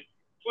 Hey,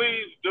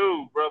 please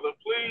do, brother.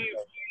 Please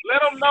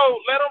let them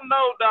know,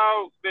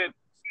 dog, that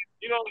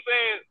you know what I'm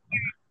saying.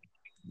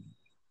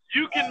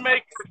 You can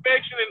make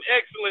perfection and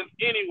excellence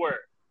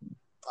anywhere.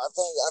 I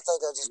think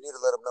I just need to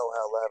let them know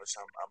how lavish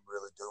I'm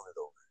really doing it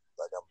over.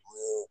 Like I'm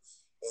real,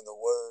 in the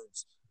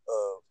words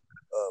of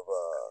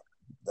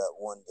that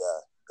one guy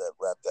that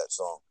rapped that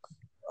song.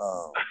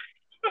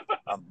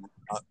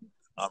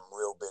 I'm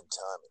real big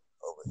timing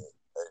over here.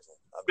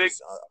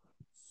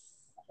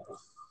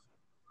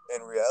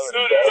 In reality,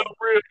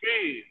 real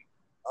big.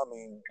 I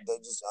mean, I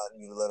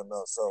need to let them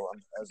know. So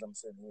as I'm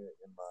sitting here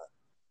in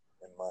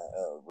my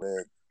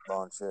red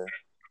lawn chair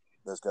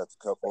that's got the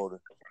cup holder.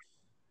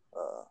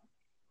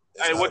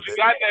 Hey, what you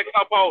got that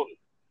cup holder?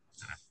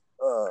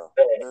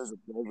 There's a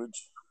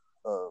beverage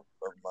of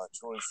my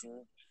choice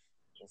here.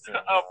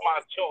 Of my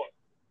choice.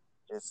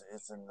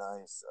 It's a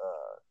nice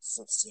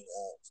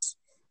 16-ounce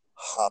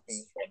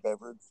hoppy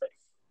beverage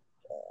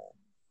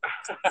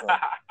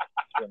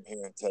from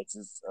here in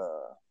Texas.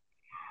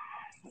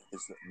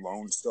 It's the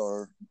Lone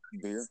Star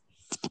beer.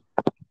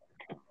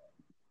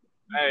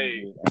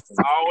 Hey,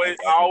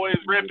 always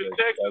repping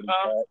Texas,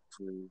 huh?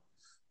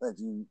 Thank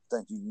you.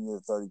 You can get a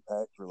 30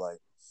 pack for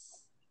like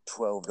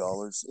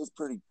 $12. It's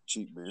pretty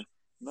cheap beer.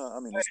 No,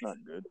 I mean it's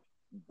not good,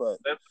 but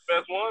that's the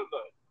best one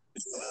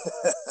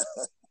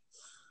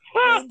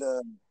and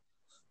though.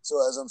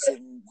 so as I'm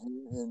sitting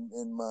here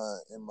in my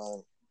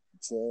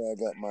chair, I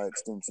got my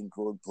extension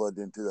cord plugged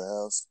into the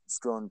house,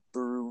 strung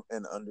through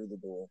and under the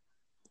door.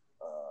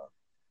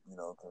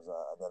 Because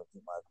I got to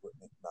keep my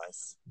equipment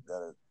nice. Got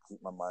to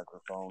keep my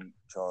microphone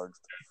charged.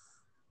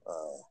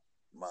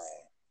 My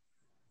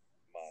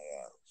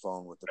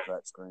phone with the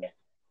crack screen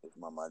is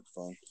my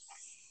microphone.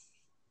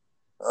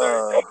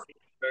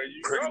 There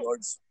you pretty go.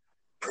 much.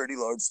 pretty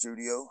large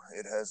studio.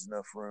 It has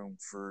enough room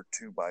for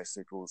 2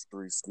 bicycles,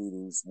 3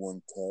 scooters,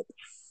 1 cup,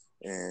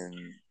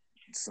 and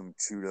some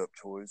chewed up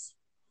toys.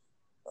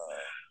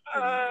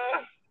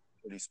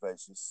 Pretty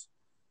spacious,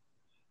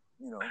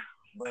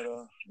 But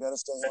gotta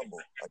stay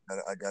humble.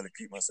 I gotta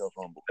keep myself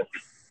humble.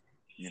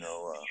 And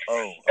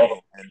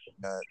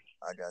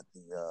I got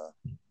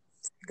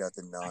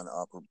the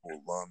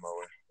non-operable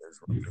lawnmower. There's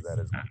room for that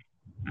as well.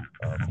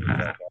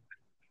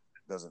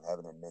 Doesn't have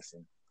an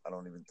ignition. I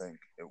don't even think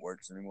it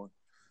works anymore.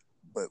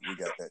 But we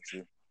got that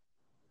too.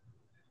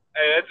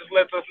 Hey, that just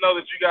lets us know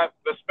that you got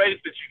the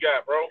space that you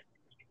got, bro.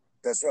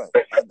 That's right.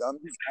 I'm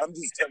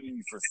just telling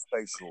you for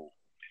spatial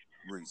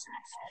reasons.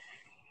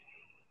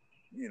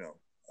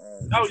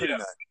 Pretty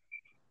nice.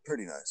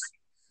 Pretty nice.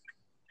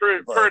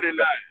 Pretty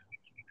nice.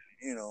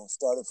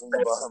 Started from the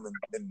bottom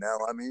and now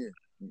I'm here.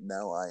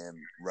 Now I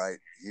am right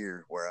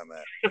here where I'm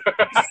at.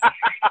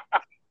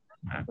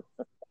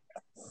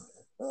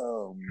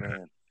 Oh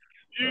man.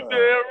 You damn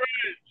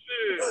right,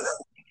 shit.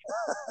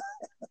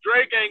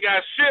 Drake ain't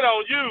got shit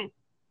on you.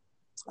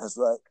 That's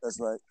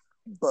right.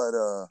 But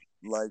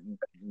like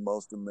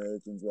most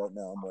Americans right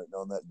now, I'm waiting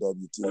on that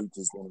W-2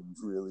 because then I'm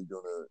really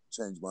gonna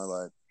change my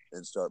life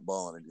and start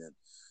balling again.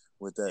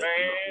 With that,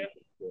 man.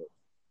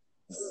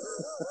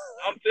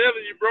 I'm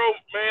telling you, bro,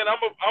 man.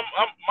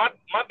 My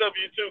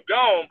W-2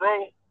 gone,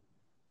 bro,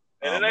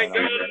 and it ain't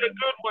gone in a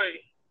good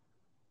way.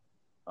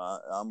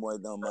 I'm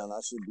waiting on mine.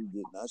 I should be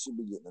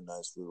getting a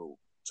nice little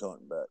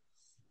chunk back.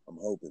 I'm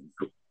hoping.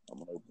 Man,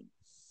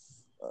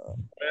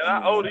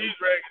 I owe these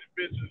raggedy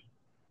bitches.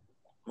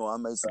 Well, I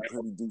made some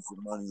pretty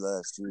decent money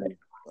last year.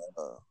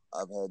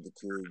 I've had the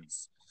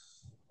kids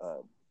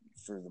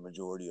for the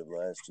majority of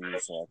last year,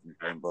 so I can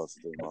claim both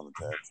of them on the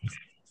taxes.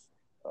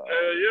 Hell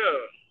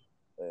yeah.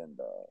 And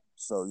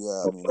so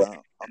yeah, I mean,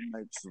 I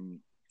made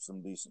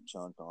some decent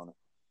chunk on it,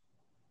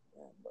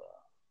 and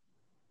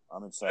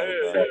I'm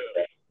excited about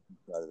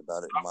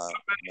it.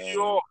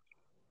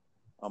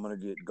 I'm gonna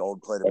get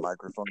gold-plated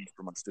microphones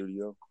for my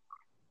studio.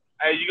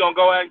 Hey, you gonna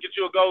go out and get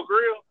you a gold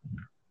grill?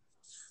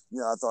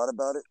 Yeah, I thought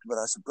about it, but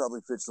I should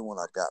probably fix the one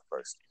I got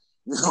first.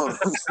 You know what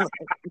I'm saying?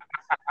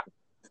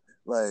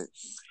 Like,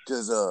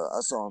 because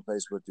I saw on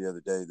Facebook the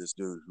other day this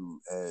dude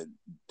who had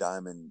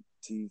diamond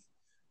teeth,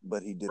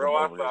 but he did them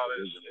over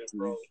his teeth.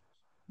 Bro.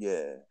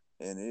 Yeah,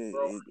 and it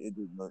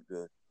didn't look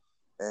good.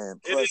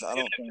 And plus, I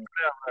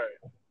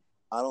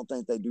don't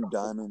think they do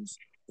diamonds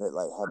that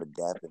like have a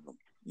gap in them.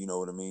 You know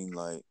what I mean?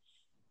 Like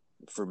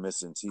for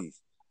missing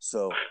teeth.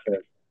 So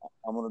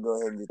I'm gonna go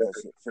ahead and get that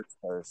shit fixed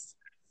first.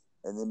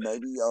 And then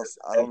maybe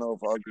I don't know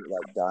if I'll get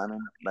like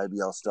diamond. Maybe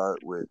I'll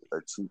start with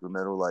a cheaper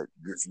metal, like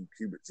get some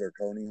cubic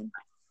zirconium.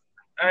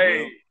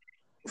 Hey,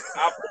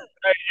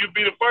 you'd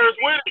be the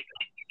first with it.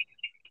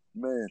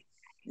 Man,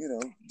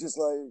 just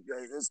like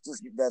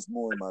that's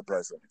more in my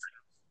price range.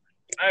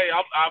 Hey,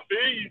 I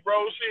feel you,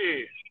 bro.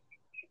 Shit.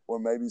 Or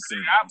maybe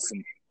some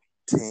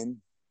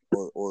tin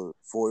or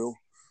foil.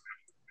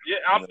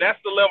 Yeah,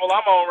 that's the level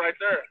I'm on right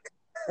there.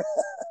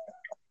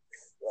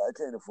 Yeah, I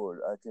can't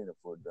afford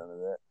none of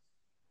that.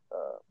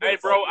 Hey,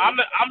 bro, I'm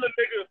the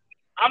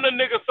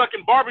nigga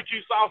sucking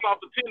barbecue sauce off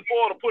the tin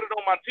foil to put it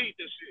on my teeth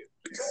and shit.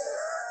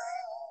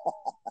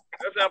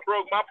 That's how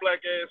broke my black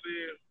ass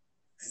is.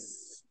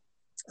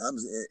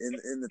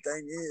 And the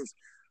thing is,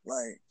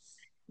 like,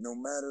 no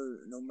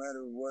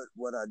matter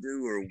what I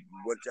do or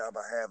what job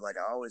I have, like,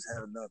 I always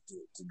have enough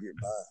to get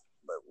by.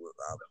 But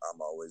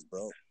I'm always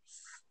broke.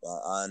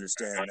 I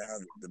understand now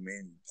the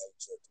meaning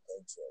paycheck to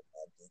paycheck.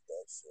 I get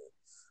that shit.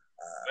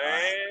 I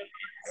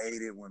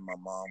hate it when my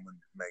mom would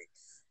make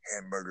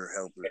hamburger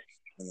helper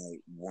and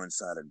like one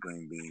side of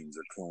green beans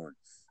or corn,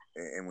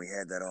 and we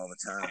had that all the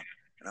time.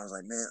 And I was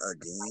like, man,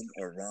 again,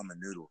 or ramen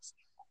noodles.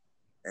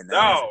 And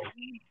now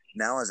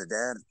as a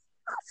dad,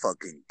 I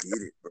fucking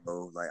get it,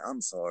 bro. Like,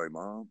 I'm sorry,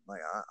 Mom.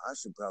 Like, I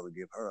should probably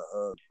give her a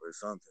hug or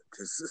something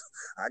because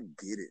I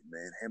get it,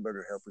 man.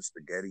 Hamburger helper,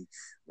 spaghetti,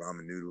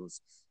 ramen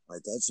noodles.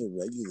 Like, that's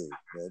irregular.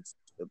 That's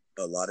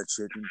a lot of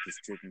chicken because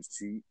chicken's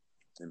cheap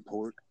and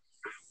pork.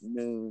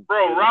 Man.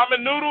 Bro,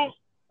 ramen noodles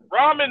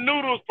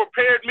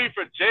prepared me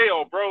for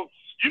jail, bro.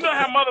 You know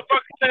how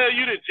motherfuckers tell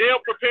you that jail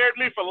prepared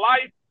me for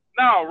life?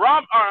 No,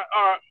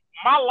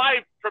 my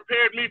life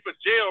prepared me for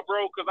jail,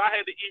 bro, because I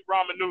had to eat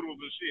ramen noodles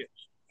and shit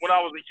when I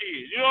was a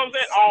kid. You know what I'm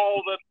saying?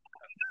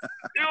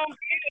 You know what I'm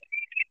saying?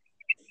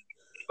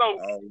 So,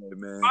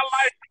 my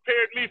life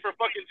prepared me for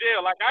fucking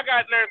jail. Like, I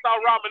got in there and saw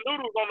ramen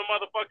noodles on the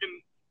motherfucking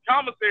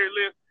commissary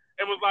list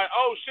and was like,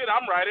 oh, shit,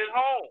 I'm right at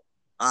home.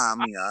 I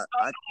mean,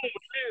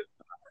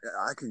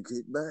 I can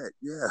kick back,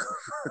 yeah.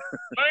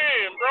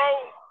 Man,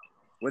 bro.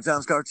 What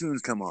time's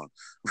cartoons come on?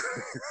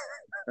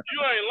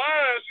 You ain't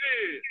lying,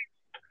 shit.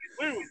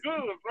 We was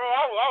good, bro.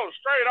 I was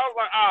straight. I was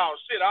like, oh,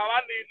 shit, all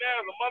I need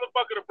now is a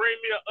motherfucker to bring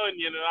me an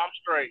onion and I'm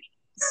straight.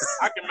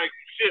 I can make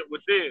some shit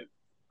with this.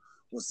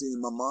 Well, see,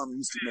 my mom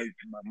used to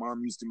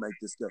make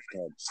this stuff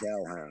called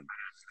chowhound.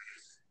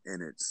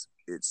 And it's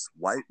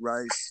white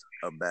rice,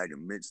 a bag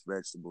of mixed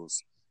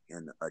vegetables,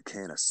 and a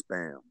can of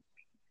Spam.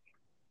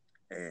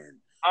 And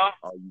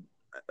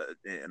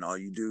and all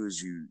you do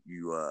is you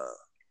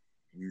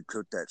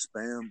cook that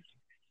spam,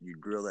 you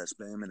grill that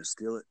spam in a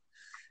skillet,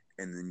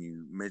 and then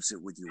you mix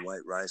it with your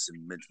white rice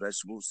and mixed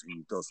vegetables, and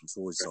you throw some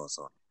soy sauce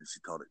on it. And she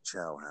called it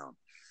Chow Hound,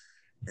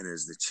 and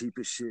it's the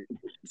cheapest shit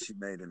she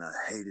made, and I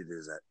hated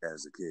it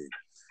as a kid.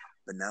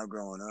 But now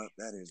growing up,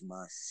 that is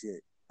my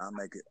shit. I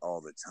make it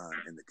all the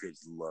time, and the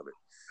kids love it.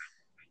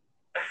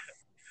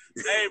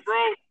 Hey,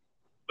 bro,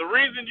 the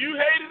reason you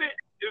hated it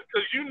is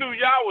because you knew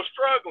y'all was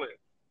struggling.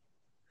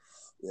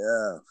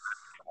 Yeah.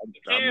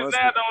 Kids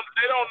now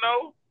they don't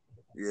know.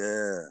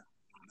 Yeah.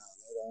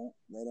 No,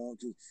 they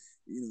don't.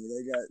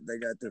 They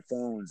got their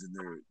phones and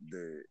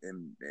their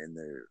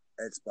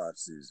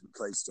Xboxes and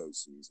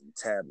PlayStations and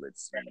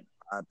tablets and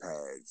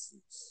iPads.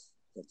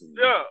 And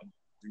yeah.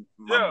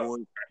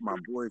 My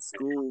boy's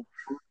school,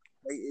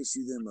 they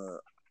issue them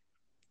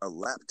a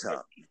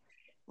laptop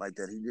like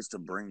that he gets to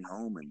bring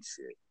home and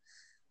shit.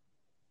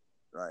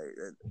 Like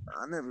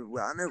I never.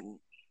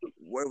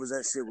 Where was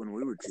that shit when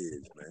we were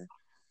kids, man?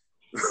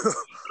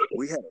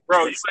 We had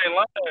you ain't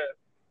lying.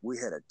 We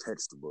had a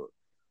textbook.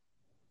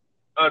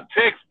 A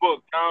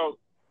textbook, dog.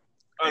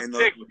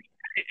 Textbook.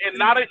 And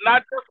not just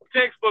a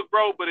textbook,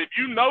 bro, but if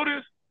you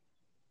notice,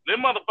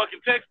 them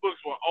motherfucking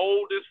textbooks were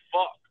old as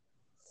fuck.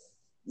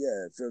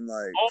 Yeah, from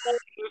like old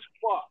as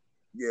fuck.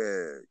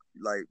 Yeah,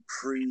 like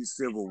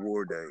pre-Civil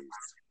War days.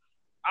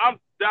 I'm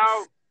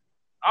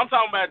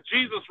talking about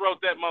Jesus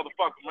wrote that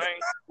motherfucker, man.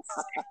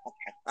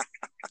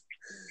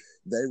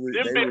 Them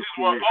bitches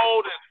were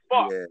old as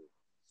fuck. Yeah.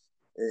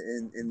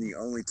 And the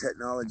only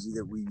technology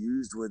that we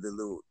used were the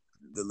little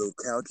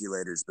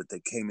calculators, but they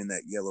came in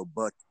that yellow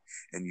bucket,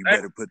 and you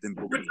better put them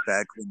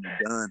back when you're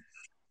done.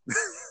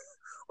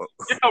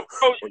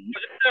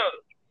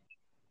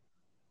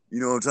 You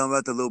know what I'm talking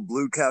about? The little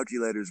blue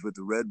calculators with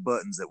the red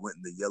buttons that went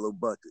in the yellow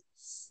bucket.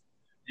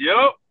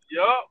 Yup.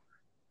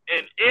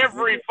 And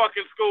every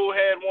fucking school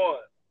had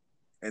one.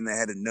 And they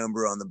had a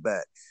number on the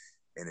back.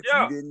 And if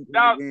you didn't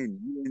get it in,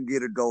 you didn't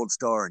get a gold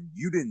star, and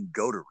you didn't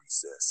go to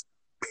recess.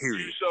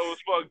 Period. You sure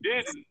as fuck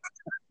didn't.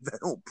 They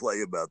don't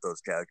play about those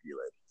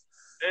calculators.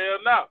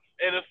 Hell no.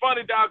 And it's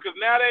funny, dog, because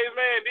nowadays,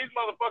 man, these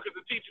motherfuckers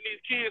are teaching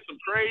these kids some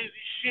crazy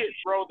shit,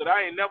 bro, that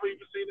I ain't never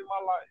even seen in my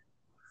life.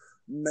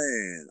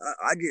 Man,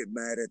 I get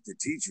mad at the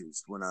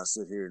teachers when I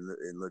sit here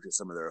and look at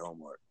some of their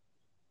homework.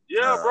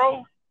 Yeah,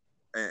 bro.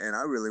 And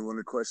I really want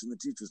to question the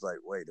teachers,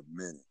 like, wait a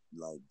minute.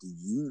 Like, do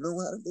you know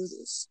how to do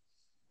this?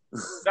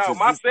 No,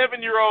 my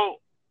 7-year-old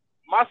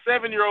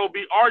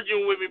be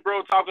arguing with me,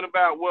 bro, talking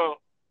about, well,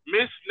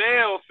 Miss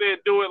Snell said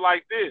do it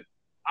like this.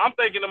 I'm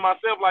thinking to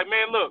myself, like,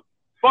 man, look,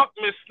 fuck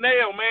Miss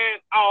Snell, man,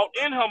 all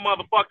in her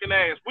motherfucking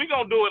ass. We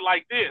gonna do it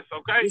like this,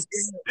 okay?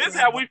 This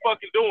how we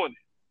fucking doing it.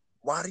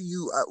 Why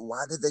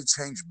did they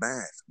change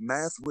math?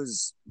 Math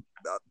was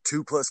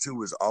 2 + 2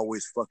 was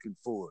always fucking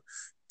 4.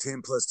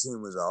 10 +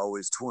 10 was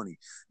always 20.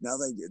 Now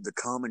the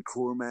Common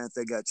Core math,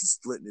 they got you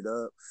splitting it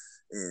up,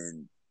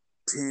 and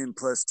 10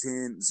 +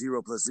 10,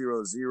 0 +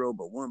 0 is 0,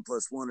 but 1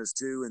 + 1 is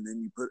 2, and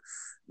then you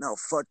no,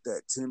 fuck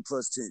that. 10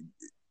 + 10.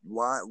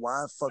 Why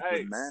fuck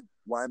with math?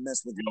 Why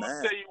mess with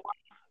math?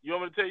 You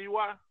want me to tell you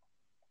why?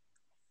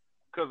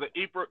 Because of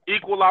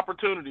equal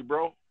opportunity,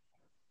 bro.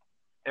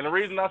 And the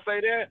reason I say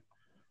that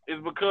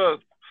is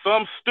because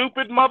some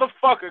stupid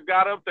motherfucker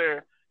got up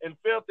there and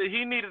felt that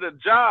he needed a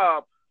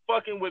job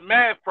fucking with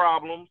math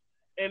problems,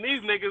 and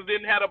these niggas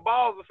didn't have the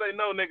balls to say,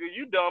 no, nigga,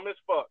 you dumb as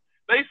fuck.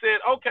 They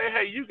said, okay,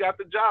 hey, you got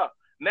the job.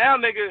 Now,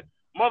 nigga,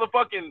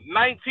 motherfucking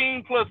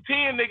 19 +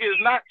 10, nigga, is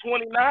not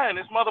 29.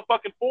 It's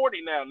motherfucking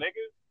 40 now,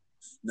 nigga.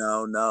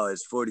 No,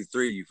 it's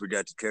 43. You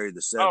forgot to carry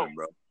the 7,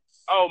 bro.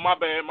 Oh, my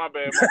bad. That's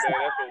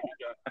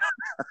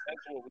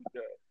what we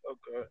got.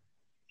 Okay.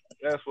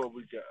 That's what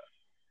we got.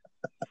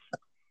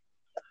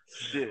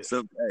 Shit.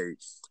 So, hey,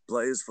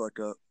 play as fuck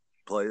up,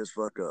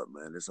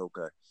 man. It's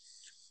okay.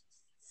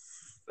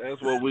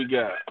 That's what we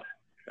got.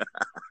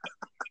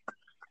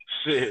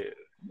 Shit.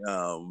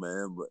 No,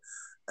 man, but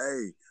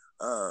hey,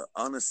 to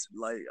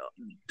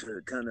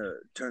kind of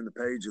turn the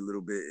page a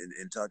little bit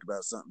and talk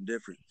about something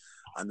different.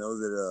 I know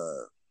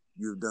that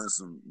you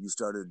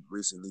started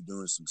recently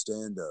doing some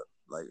stand up,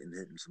 like, and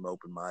hitting some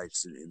open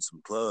mics in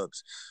some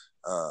clubs.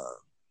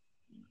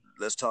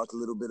 Let's talk a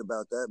little bit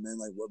about that, man.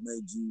 Like, what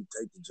made you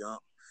take the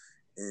jump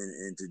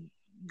into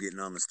getting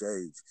on the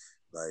stage?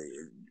 Like,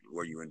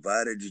 were you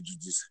invited? Did you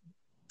just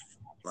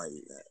let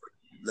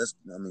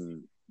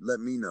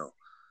me know.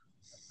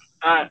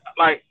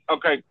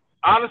 Okay.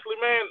 Honestly,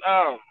 man,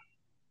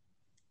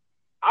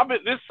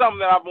 this is something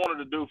that I've wanted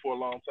to do for a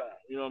long time.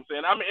 You know what I'm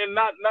saying? I mean, and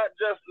not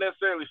just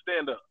necessarily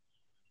stand up.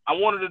 I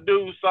wanted to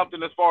do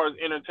something as far as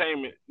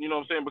entertainment. You know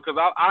what I'm saying? Because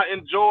I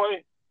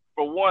enjoy,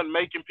 for one,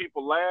 making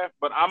people laugh,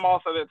 but I'm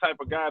also that type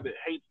of guy that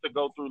hates to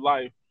go through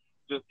life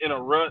just in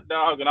a rut,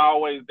 dog, and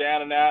always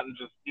down and out and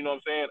just, you know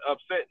what I'm saying,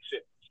 upset and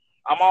shit.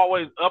 I'm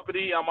always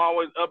uppity. I'm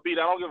always upbeat.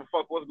 I don't give a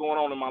fuck what's going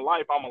on in my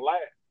life. I'm a laugh.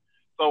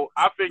 So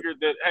I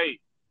figured that, hey,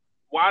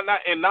 why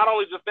not? And not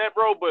only just that,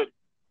 bro, but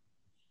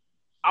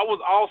I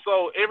was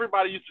also,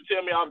 everybody used to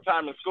tell me all the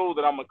time in school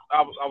that I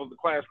was the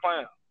class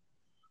clown.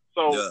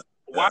 So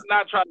why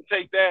not try to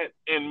take that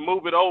and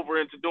move it over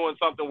into doing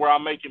something where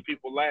I'm making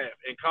people laugh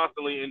and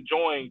constantly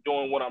enjoying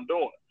doing what I'm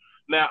doing.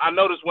 Now I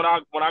noticed when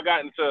I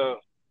got into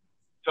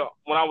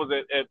when I was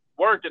at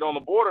work at On the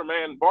Border,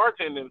 man,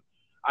 bartending,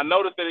 I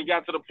noticed that it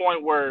got to the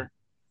point where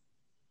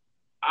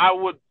I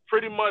would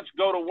pretty much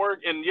go to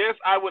work, and yes,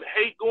 I would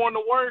hate going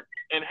to work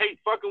and hate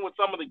fucking with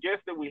some of the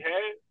guests that we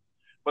had,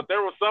 but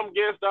there were some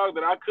guests, dog,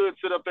 that I could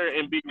sit up there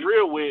and be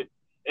real with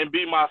and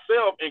be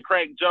myself and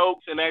crack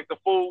jokes and act a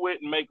fool with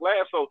and make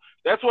laughs. So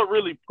that's what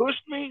really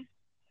pushed me.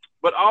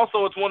 But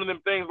also it's one of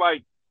them things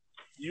like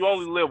you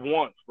only live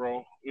once,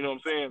 bro. You know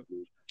what I'm saying?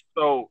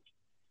 So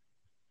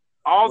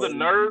all the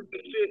nerves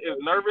and shit, as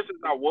nervous as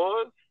I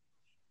was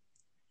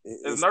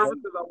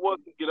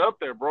to get up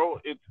there, bro,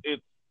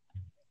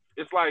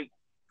 it's like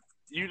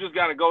you just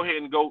gotta go ahead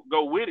and go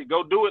with it.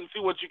 Go do it and see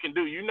what you can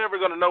do. You're never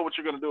gonna know what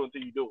you're gonna do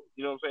until you do it.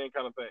 You know what I'm saying?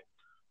 Kind of thing.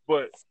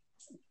 But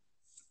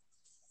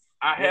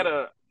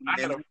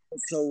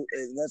so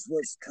that's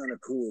what's kind of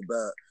cool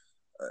about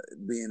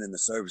being in the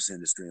service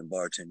industry and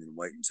bartending and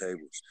waiting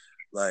tables.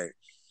 Like,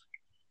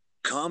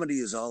 comedy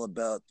is all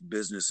about the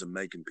business of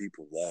making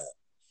people laugh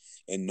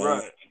and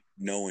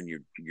knowing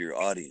your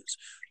audience.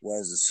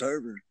 Whereas a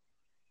server,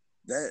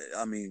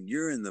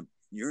 you're in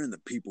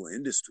the people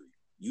industry.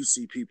 You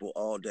see people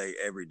all day,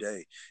 every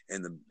day,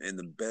 and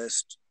the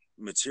best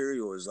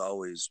material is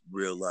always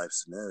real life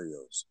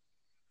scenarios.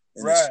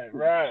 And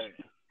right.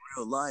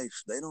 Real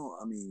life, they don't.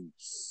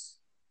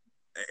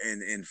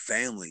 And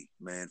family,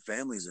 man,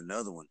 family's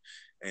another one.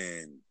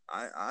 And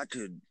I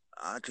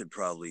could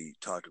probably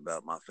talk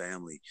about my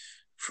family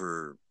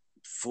for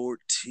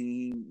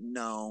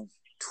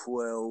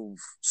 12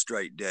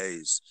 straight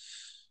days.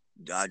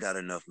 I got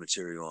enough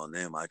material on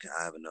them. I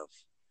have enough.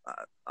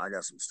 I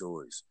got some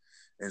stories,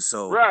 and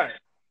so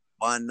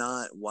why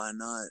not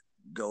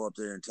go up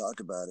there and talk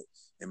about it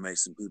and make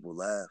some people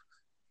laugh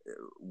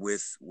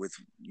with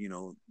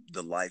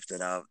the life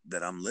that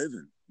I'm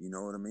living. You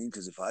know what I mean?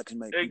 Because if I can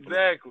make people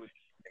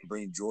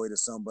bring joy to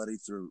somebody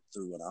through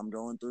what I'm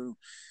going through,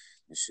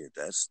 and shit,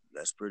 that's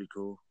pretty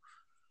cool.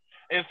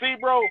 And see,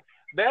 bro,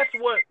 that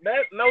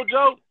no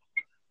joke.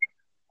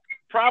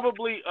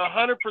 Probably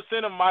 100%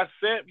 of my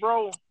set,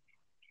 bro,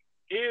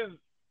 is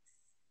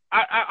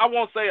I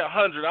won't say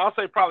 100. I'll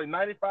say probably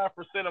 95%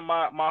 of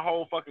my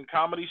whole fucking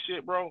comedy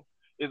shit, bro,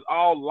 is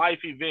all life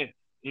events.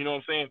 You know what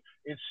I'm saying?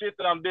 It's shit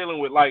that I'm dealing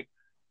with. Like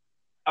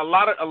a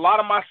lot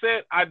of my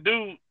set, I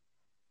do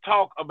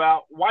talk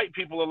about white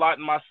people a lot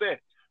in my set.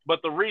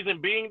 But the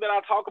reason being that I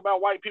talk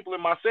about white people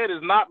in my set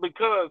is not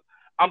because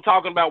I'm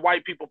talking about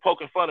white people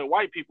poking fun at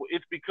white people.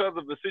 It's because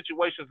of the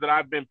situations that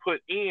I've been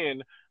put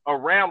in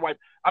around white.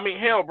 I mean,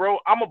 hell, bro,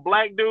 I'm a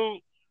black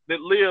dude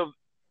that lives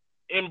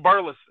in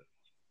Burleson.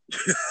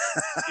 You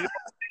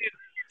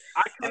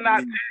know,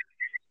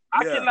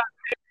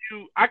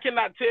 I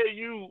cannot tell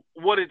you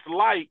what it's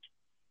like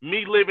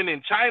me living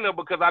in China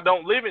because I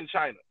don't live in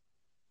China.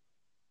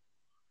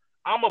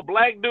 I'm a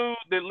black dude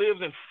that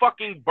lives in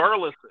fucking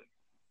Burleson.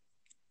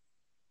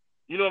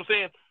 You know what I'm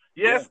saying?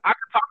 Yes, I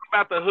can talk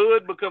about the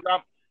hood because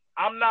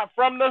I'm not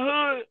from the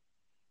hood.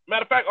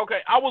 Matter of fact, okay,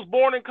 I was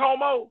born in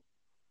Como.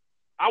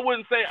 I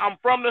wouldn't say I'm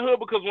from the hood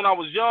because when I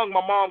was young,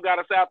 my mom got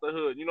us out the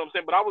hood. You know what I'm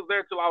saying? But I was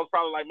there till I was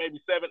probably like maybe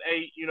 7,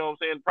 8. You know what I'm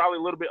saying? Probably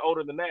a little bit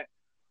older than that.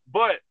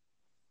 But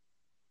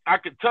I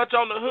could touch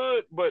on the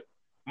hood. But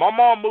my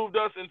mom moved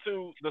us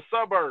into the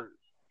suburbs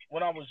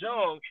when I was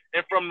young,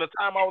 and from the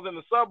time I was in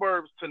the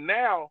suburbs to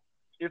now,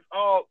 it's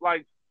all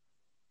like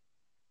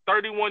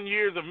 31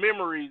 years of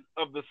memories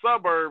of the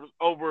suburbs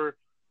over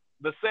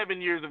the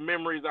 7 years of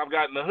memories I've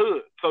got in the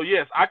hood. So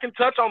yes, I can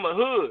touch on the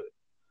hood,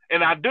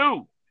 and I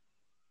do.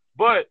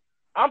 But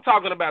I'm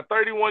talking about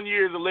 31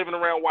 years of living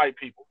around white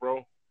people,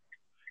 bro.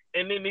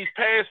 And then these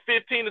past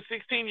 15 to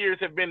 16 years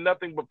have been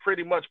nothing but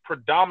pretty much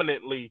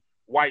predominantly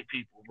white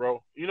people,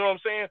 bro. You know what I'm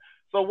saying?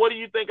 So what do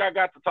you think I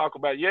got to talk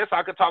about? Yes,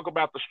 I could talk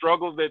about the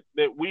struggles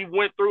that we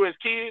went through as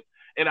kids,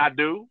 and I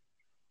do.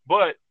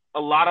 But a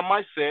lot of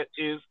my set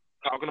is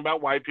talking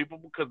about white people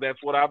because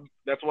that's what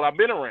I've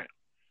been around.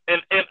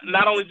 And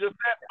not only just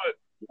that,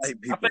 but I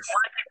think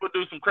white people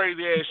do some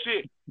crazy ass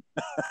shit.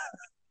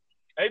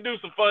 They do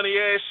some funny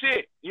ass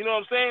shit. You know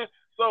what I'm saying?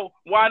 So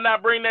why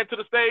not bring that to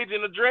the stage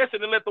and address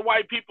it and let the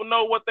white people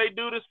know what they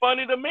do that's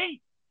funny to me?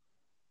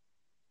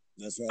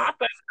 That's right. I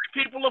think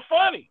people are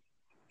funny.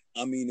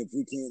 I mean, if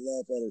we can't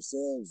laugh at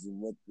ourselves, then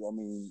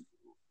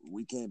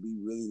we can't be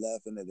really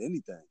laughing at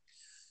anything.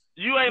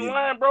 You ain't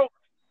lying, bro.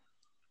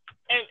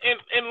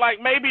 And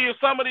like maybe if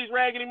some of these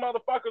raggedy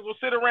motherfuckers would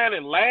sit around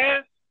and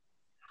laugh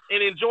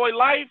and enjoy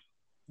life,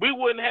 we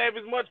wouldn't have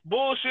as much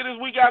bullshit as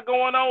we got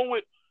going on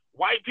with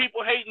white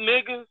people hating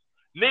niggas.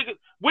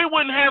 We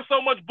wouldn't have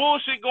so much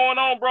bullshit going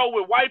on, bro,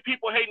 with white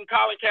people hating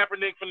Colin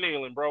Kaepernick for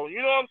kneeling, bro.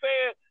 You know what I'm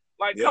saying?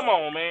 Like, Come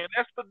on, man.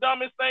 That's the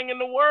dumbest thing in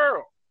the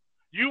world.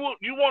 You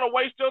want to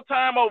waste your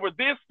time over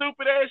this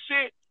stupid ass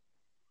shit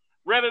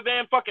rather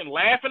than fucking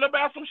laughing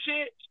about some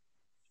shit?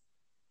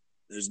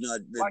 There's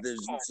not Like,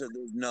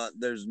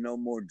 there's no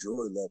more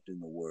joy left in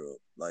the world.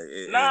 Like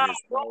nah,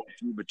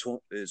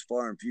 it's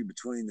far and few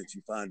between that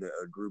you find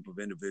a group of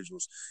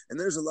individuals. And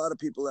there's a lot of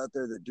people out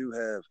there that do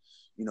have,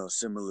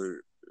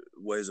 similar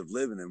ways of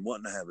living and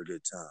wanting to have a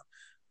good time.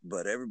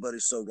 But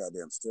everybody's so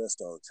goddamn stressed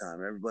all the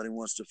time. Everybody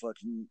wants to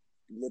fucking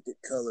look at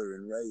color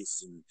and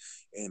race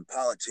and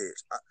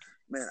politics.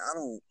 Man,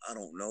 I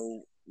don't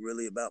know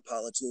really about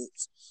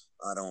politics.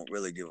 I don't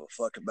really give a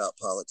fuck about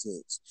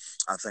politics.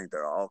 I think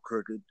they're all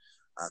crooked.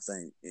 I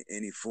think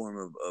any form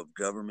of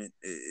government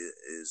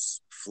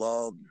is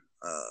flawed.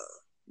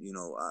 You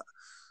know,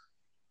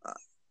 I,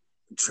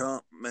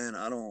 Trump, man,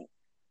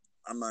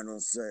 I'm not gonna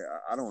say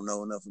I don't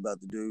know enough about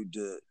the dude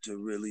to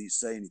really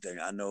say anything.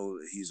 I know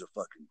he's a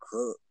fucking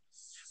crook.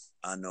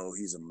 I know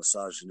he's a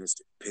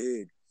misogynistic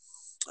pig.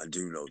 I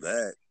do know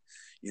that.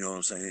 You know what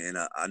I'm saying? And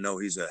I know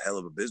he's a hell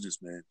of a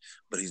businessman,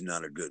 but he's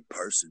not a good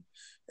person.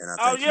 And I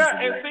oh think yeah,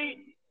 and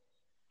see,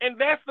 and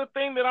that's the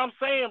thing that I'm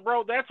saying,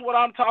 bro. That's what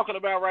I'm talking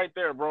about right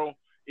there, bro.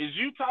 Is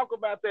you talk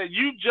about that.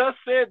 You just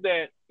said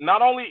that.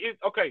 Not only is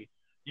okay,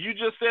 you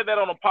just said that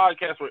on a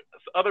podcast where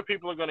other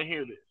people are going to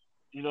hear this.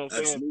 You know what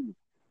I'm saying? absolutely.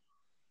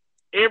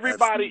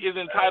 Everybody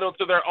Absolutely. is entitled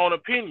to their own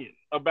opinion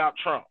about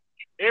Trump.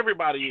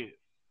 Everybody is.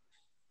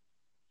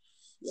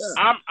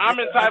 Yeah. I'm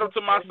entitled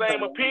to my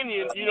same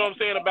opinion, you know what I'm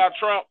saying, about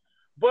Trump.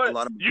 A But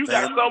lot of you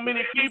fans, got so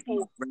many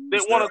people that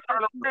they're want to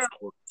turn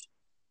around.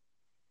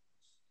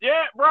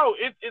 Yeah, bro,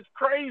 it's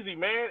crazy,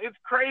 man. It's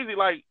crazy.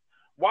 Like,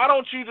 why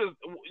don't you just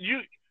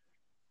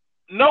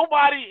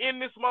nobody in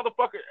this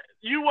motherfucker,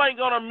 you ain't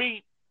gonna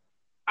meet,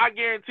 I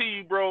guarantee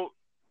you, bro,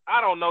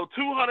 I don't know,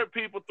 200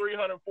 people,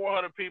 300,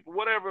 400 people,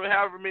 whatever,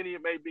 however many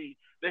it may be,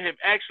 that have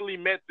actually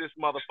met this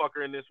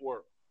motherfucker in this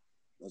world.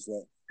 That's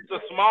right. It's a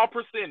small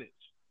percentage.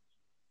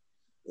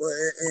 Well,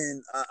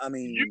 and I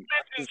mean, you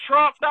mentioned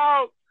Trump,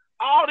 dog.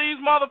 All these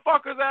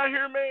motherfuckers out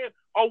here, man,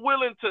 are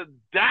willing to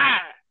die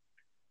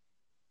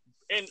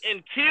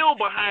and kill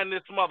behind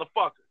this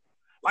motherfucker.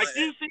 Like,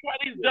 you see how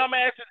these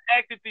dumbasses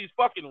act at these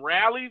fucking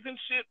rallies and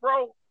shit,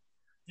 bro?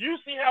 You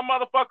see how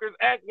motherfuckers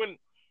act when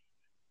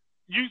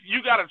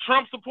you got a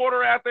Trump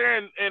supporter out there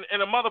and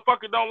a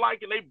motherfucker don't like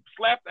it and they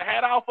slap the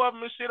hat off of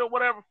him and shit or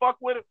whatever, fuck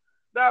with him.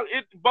 Now,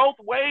 it both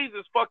ways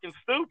is fucking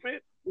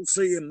stupid.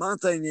 See, and my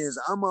thing is,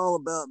 I'm all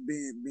about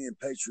being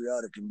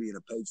patriotic and being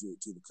a patriot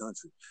to the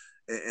country.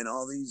 And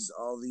all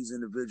these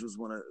individuals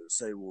want to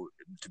say, well,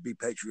 to be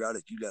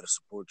patriotic, you got to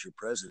support your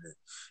president.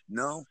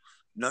 No,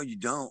 you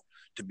don't.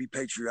 To be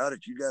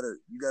patriotic, you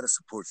gotta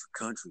support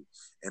your country,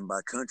 and by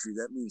country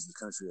that means the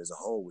country as a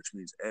whole, which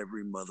means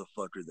every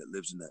motherfucker that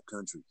lives in that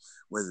country,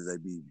 whether they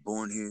be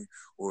born here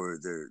or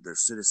they're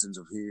citizens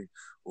of here,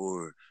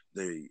 or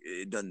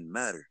it doesn't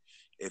matter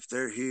if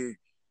they're here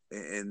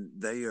and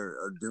they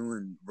are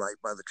doing right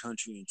by the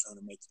country and trying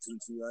to make the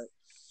country right.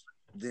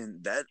 Then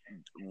that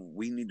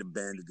we need to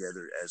band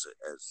together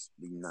as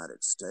the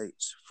United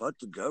States. Fuck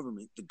the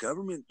government. The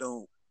government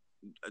don't.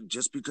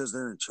 Just because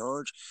they're in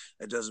charge,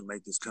 it doesn't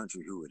make this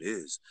country who it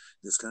is.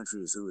 This country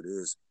is who it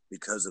is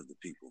because of the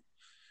people.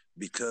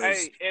 Because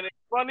hey, and it's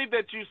funny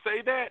that you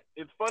say that.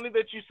 It's funny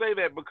that you say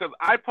that because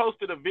I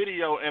posted a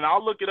video and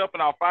I'll look it up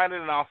and I'll find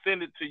it and I'll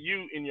send it to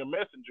you in your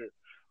messenger.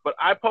 But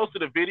I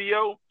posted a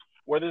video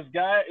where this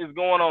guy is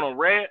going on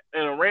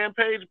a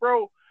rampage,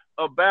 bro,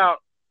 about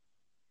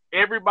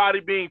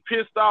everybody being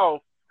pissed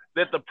off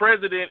that the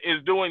president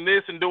is doing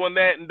this and doing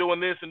that and doing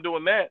this and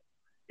doing that.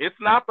 It's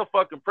not the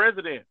fucking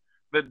president.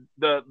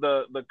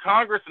 The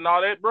Congress and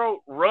all that,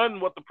 bro, run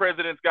what the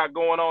president's got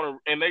going on,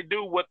 and they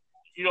do what,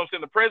 you know what I'm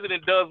saying, the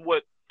president does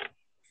what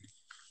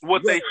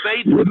they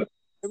say to.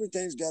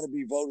 Everything's got to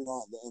be voted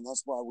on, and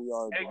that's why we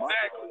are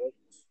exactly.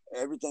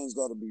 Everything's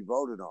got to be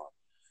voted on.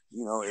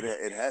 You know,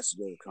 it has to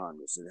go to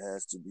Congress. It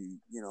has to be,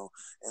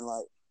 and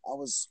like I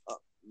was,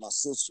 my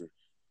sister,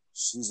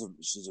 she's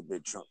a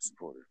big Trump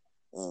supporter,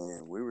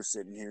 and we were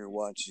sitting here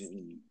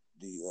watching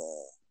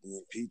the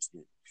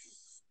impeachment,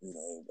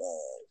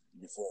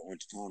 before it went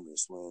to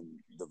Congress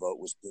when the vote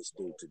was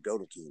supposed to go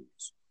to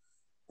Congress.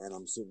 And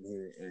I'm sitting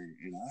here, and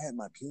I had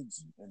my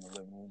kids in the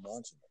living room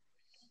watching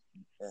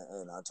it.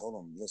 And I told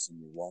them, listen,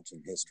 you're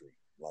watching history.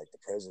 Like, the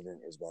president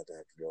is about to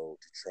have to go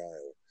to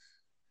trial,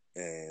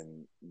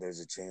 and there's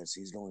a chance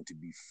he's going to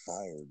be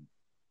fired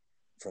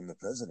from the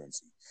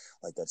presidency.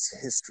 Like, that's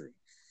history,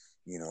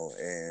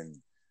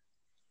 and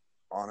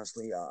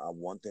honestly, I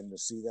want them to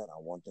see that.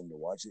 I want them to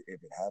watch it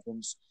if it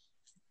happens,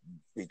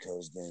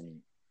 because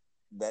then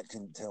that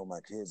can tell my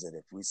kids that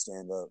if we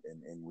stand up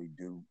and we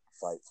do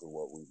fight for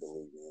what we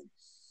believe in,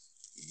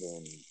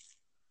 then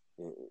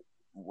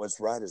what's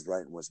right is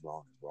right and what's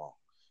wrong is wrong.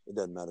 It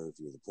doesn't matter if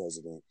you're the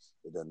president.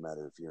 It doesn't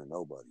matter if you're a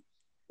nobody.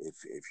 If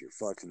you're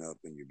fucking up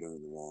and you're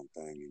doing the wrong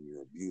thing and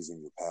you're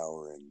abusing your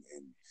power,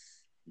 and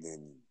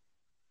then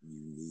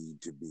you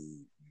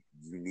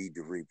need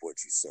to reap what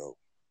you sow.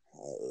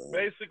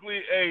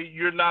 Basically,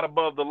 you're not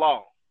above the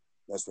law.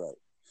 That's right.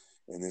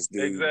 And this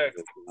dude,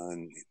 exactly.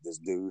 This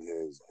dude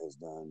has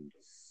done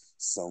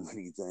so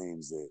many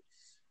things that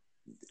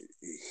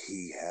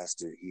he has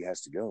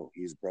to go.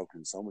 He's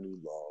broken so many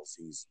laws.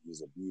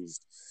 He's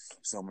abused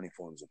so many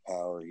forms of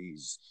power.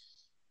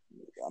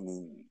 I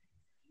mean,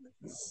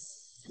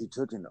 he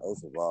took an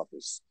oath of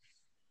office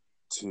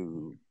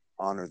to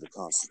honor the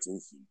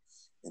Constitution,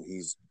 and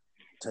he's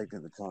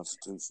taken the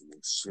Constitution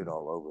and shit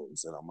all over it and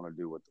said, "I'm gonna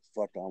do what the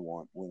fuck I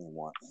want, when I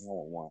want, how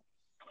I want.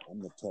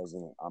 I'm the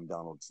president. I'm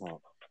Donald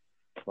Trump.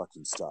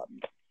 Fucking stop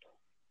me."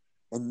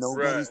 And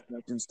nobody's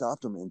fucking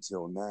stopped him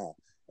until now.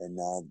 And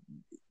now,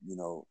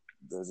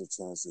 there's a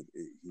chance that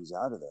he's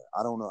out of there.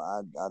 I don't know.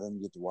 I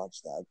didn't get to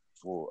watch that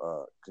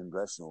for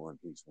congressional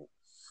impeachment.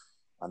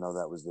 I know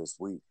that was this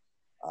week.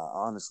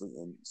 Honestly,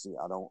 and see,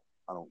 I don't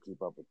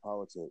keep up with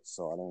politics,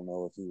 so I don't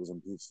know if he was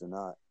impeached or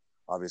not.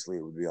 Obviously,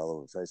 it would be all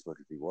over Facebook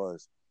if he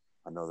was.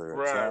 I know they're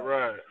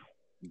right.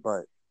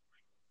 But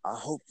I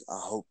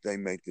hope they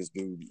make this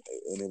dude,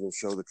 and it'll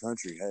show the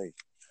country, hey,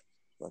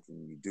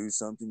 fucking, you do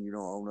something, you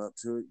don't own up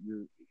to it,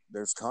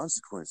 there's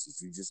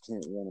consequences. You just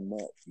can't run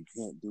amok. You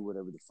can't do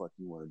whatever the fuck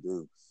you want to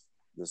do.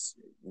 This,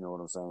 you know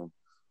what I'm saying?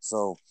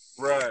 So,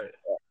 right.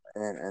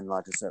 And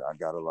like I said, I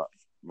got a lot.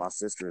 My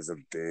sister is a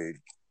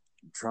big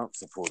Trump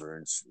supporter,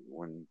 and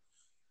when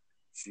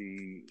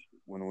we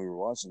were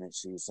watching it,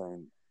 she was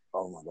saying,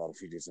 "Oh my God, if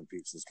he gets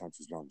impeached, this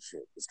country's going to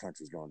shit. This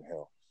country's going to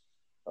hell."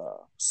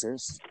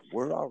 Sis,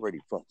 we're already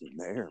fucking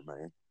there,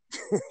 man.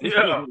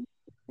 Yeah.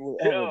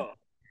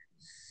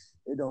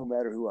 It don't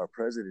matter who our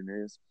president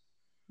is.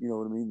 You know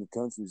what I mean? The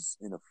country's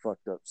in a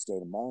fucked up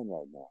state of mind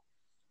right now.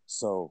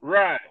 So,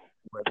 right,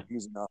 whether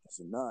he's in office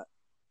or not,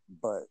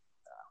 but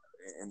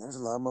and there's a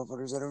lot of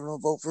motherfuckers that are gonna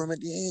vote for him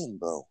again,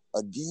 bro.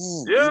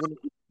 Again, yeah,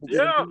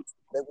 even if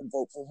they would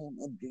vote for him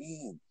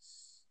again.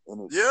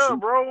 And it's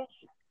bro.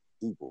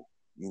 People,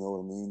 you know what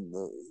I mean?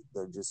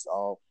 They're just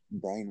all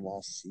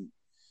brainwashed sheep.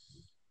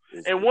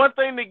 And one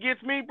thing that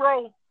gets me,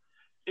 bro,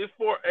 is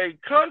for a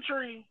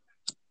country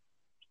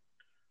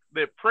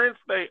that prints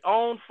their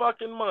own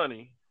fucking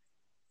money.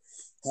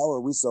 How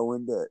are we so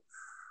in debt?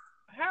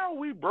 How are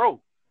we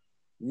broke?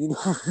 You know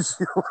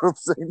what I'm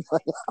saying?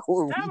 Like,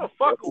 how the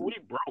fuck are we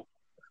broke?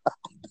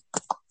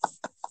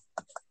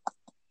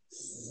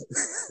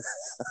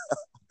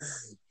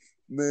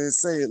 Man,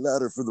 say it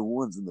louder for the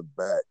ones in the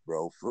back,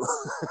 bro. For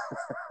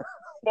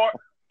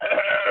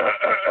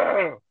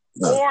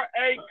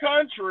a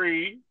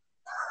country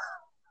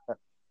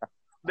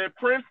that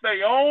prints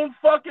their own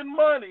fucking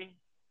money,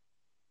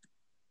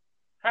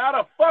 how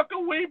the fuck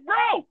are we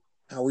broke?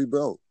 How we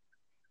broke?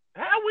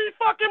 How we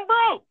fucking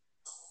broke?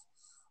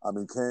 I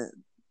mean,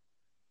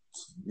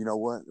 you know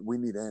what? We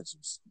need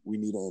answers. We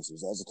need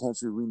answers. As a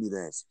country, we need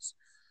answers.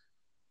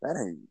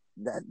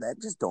 That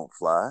just don't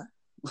fly.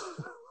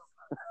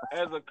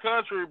 As a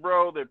country,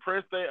 bro, that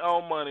prints their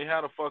own money,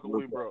 how the fuck are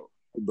we broke?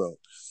 Bro,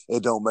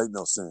 it don't make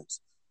no sense.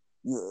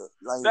 Yeah,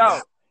 like,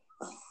 no,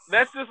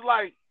 that's just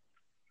like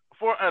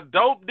for a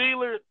dope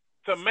dealer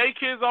to make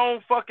his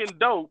own fucking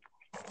dope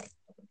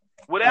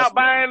without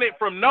buying it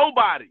from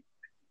nobody.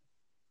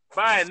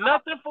 Buying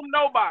nothing from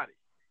nobody.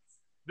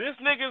 This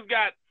nigga's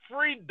got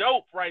free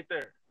dope right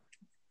there.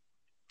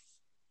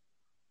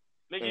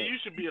 Nigga, you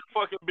should be a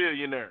fucking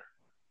billionaire.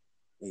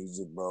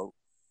 Easy, bro.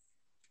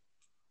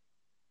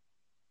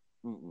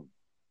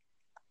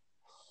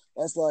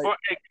 That's like for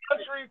a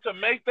country to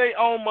make their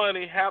own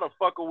money. How the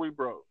fuck are we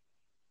broke?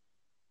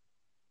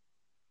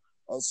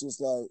 It's just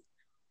like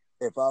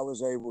if I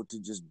was able to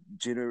just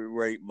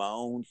generate my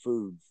own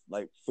food,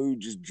 like food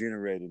just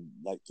generated,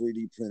 like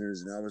 3D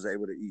printers, and I was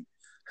able to eat.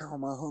 How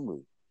am I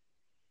hungry?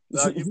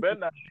 No, you better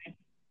not be.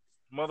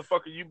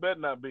 Motherfucker, you better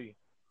not be.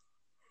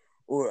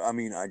 Or, I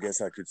mean, I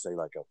guess I could say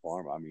like a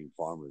farm. I mean,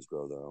 farmers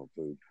grow their own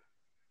food.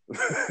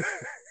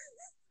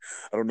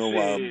 I don't know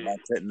why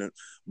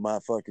my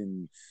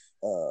fucking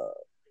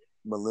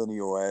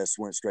millennial ass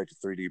went straight to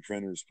 3D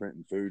printers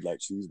printing food like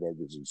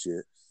cheeseburgers and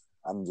shit.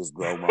 I can just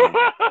grow my own.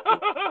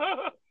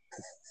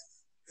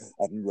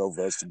 I can grow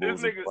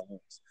vegetables and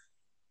plants.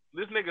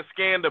 This nigga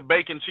scanned a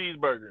bacon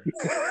cheeseburger.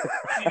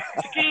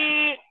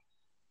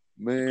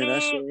 Man, I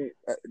sure.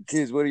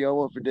 Kids, what do y'all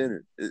want for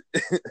dinner?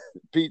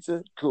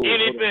 Pizza? Cool.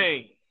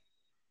 Anything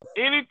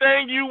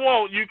you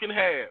want, you can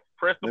have.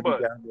 Press the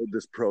button. Let me download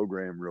this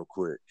program real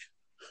quick.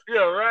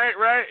 Yeah,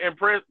 right, and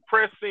press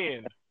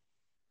send.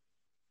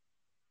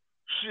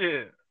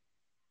 Shit.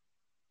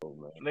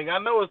 Oh, nigga, I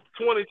know it's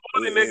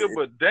 2020, nigga,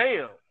 but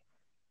damn.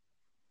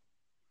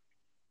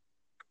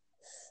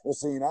 Well,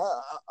 see,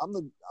 I'm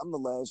the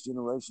last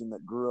generation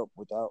that grew up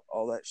without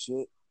all that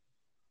shit.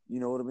 You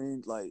know what I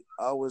mean? Like,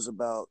 I was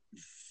about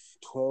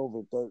 12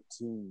 or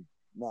 13.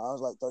 No, I was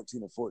like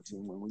 13 or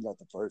 14 when we got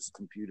the first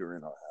computer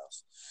in our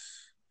house.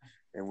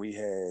 And we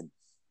had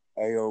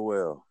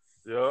AOL.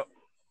 Yep.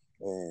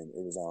 And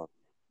it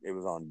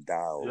was on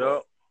dial.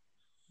 Yep.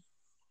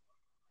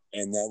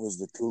 And that was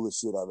the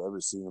coolest shit I've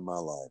ever seen in my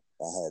life.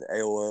 I had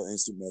AOL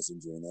Instant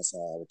Messenger, and that's how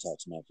I would talk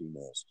to my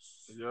females.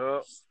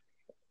 Yep.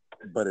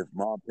 But if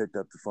mom picked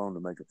up the phone to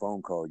make a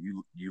phone call,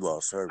 you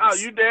lost service. Oh,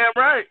 you damn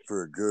right.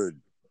 For a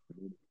good.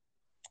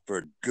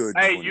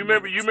 Hey, you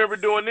remember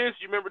doing this?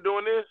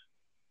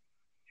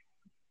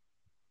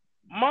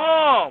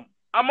 Mom,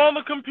 I'm on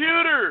the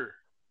computer.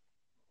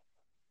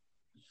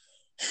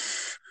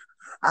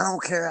 I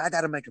don't care. I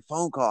got to make a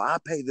phone call. I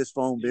pay this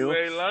phone bill. You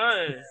ain't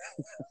lying.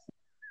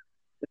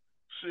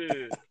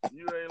 Shit,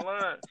 you ain't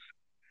lying.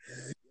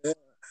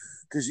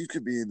 Because you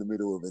could be in the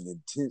middle of an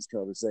intense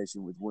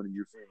conversation with one of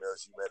your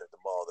females you met at the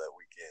mall that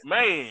weekend.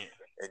 Man.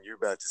 And you're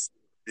about to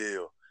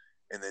deal.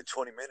 And then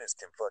 20 minutes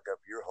can fuck up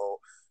your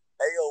whole...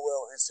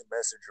 AOL Instant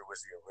Messenger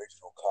was the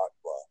original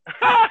cockblock.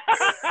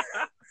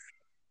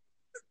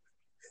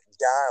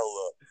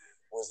 Dial-up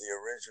was the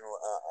original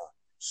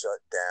shut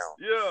down.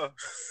 Yeah.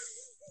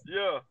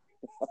 Yeah.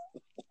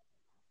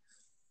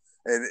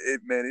 And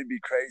it'd be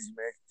crazy,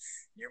 man.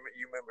 You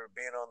remember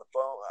being on the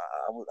phone?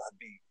 I'd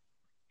be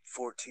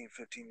 14,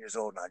 15 years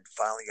old, and I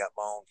finally got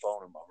my own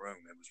phone in my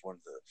room. It was one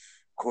of the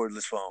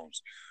cordless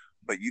phones.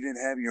 But you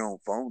didn't have your own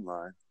phone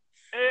line.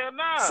 Hell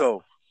nah.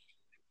 So,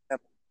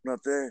 up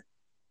there,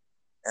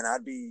 and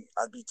I'd be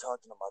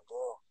talking to my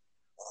girl,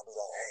 and I'd be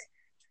like, hey,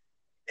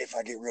 if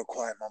I get real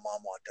quiet, my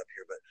mom walked up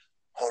here, but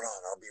hold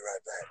on, I'll be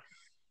right back.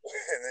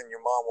 And then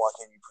your mom walked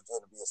in, you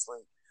pretend to be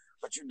asleep.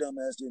 But your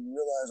dumbass didn't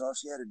realize all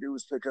she had to do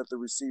was pick up the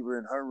receiver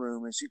in her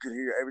room, and she could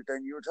hear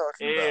everything you were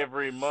talking about.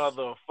 Every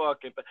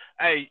motherfucking thing.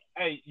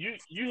 Hey,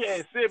 you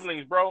had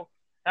siblings, bro.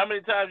 How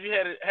many times you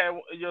had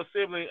your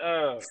sibling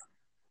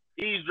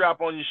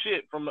eavesdrop on your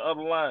shit from the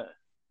other line?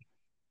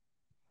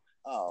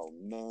 Oh,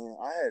 man.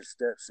 I had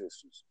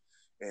stepsisters,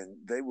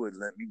 and they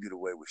wouldn't let me get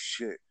away with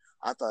shit.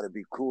 I thought it'd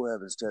be cool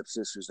having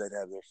stepsisters. They'd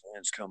have their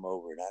friends come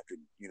over, and I could,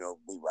 be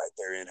right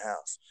there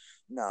in-house.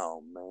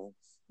 No, man.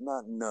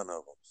 Not none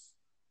of them.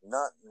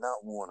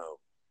 Not one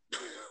of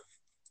them.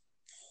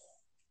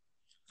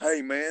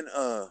 Hey, man,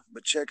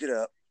 but check it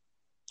out.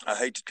 I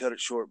hate to cut it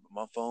short, but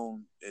my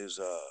phone is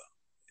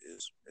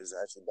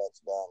actually about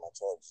to die. My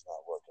charger's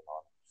not working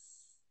on it.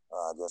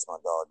 I guess my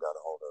dog got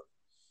a hold of it.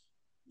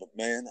 But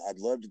man, I'd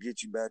love to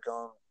get you back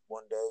on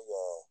one day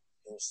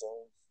here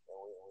soon, and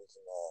we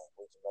can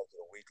make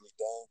it a weekly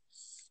thing,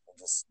 and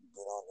just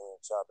get on here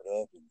and chop it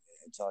up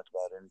and talk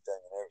about anything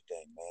and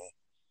everything, man.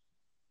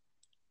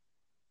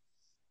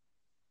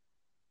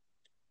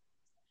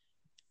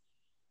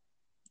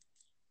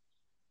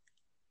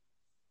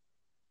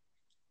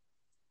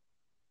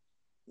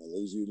 I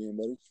lose you again,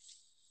 buddy?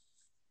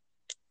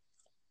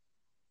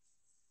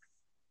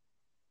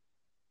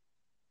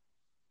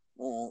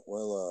 All right,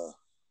 well,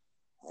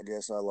 I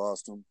guess I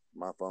lost him.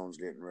 My phone's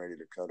getting ready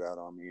to cut out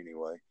on me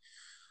anyway.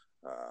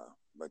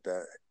 But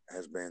that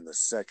has been the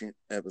second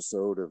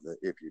episode of the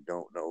If You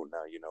Don't Know,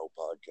 Now You Know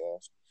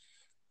podcast.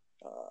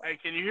 Hey,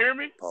 can you hear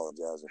me?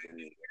 Apologize if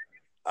you...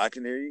 I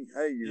can hear you.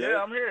 Hey, you there?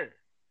 Yeah, I'm here.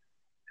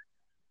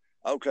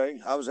 Okay,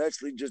 I was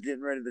actually just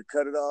getting ready to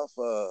cut it off.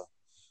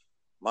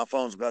 My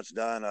phone's about to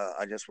die, and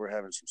I guess we're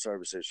having some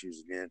service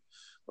issues again.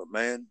 But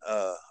man,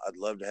 I'd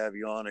love to have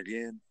you on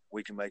again.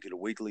 We can make it a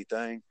weekly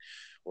thing,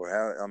 or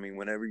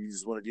whenever you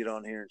just want to get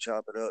on here and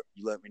chop it up,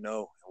 you let me know,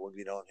 and we'll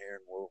get on here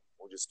and we'll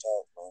just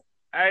talk, man.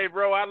 Hey,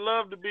 bro, I'd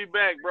love to be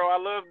back, bro. I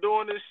love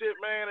doing this shit,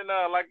 man. And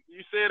like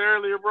you said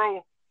earlier,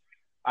 bro,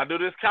 I do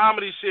this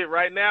comedy shit.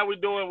 Right now we're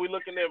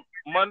looking at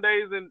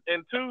Mondays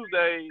and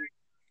Tuesdays,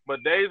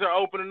 but days are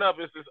opening up.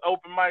 It's this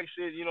open mic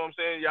shit, you know what I'm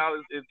saying?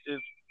 Y'all,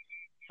 it's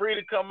free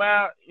to come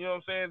out, you know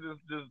what I'm saying?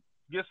 Just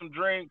get some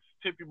drinks,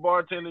 tip your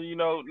bartender,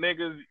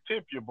 niggas,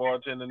 tip your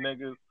bartender,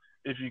 niggas,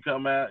 if you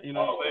come out, you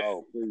know what I'm saying?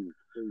 Oh, please,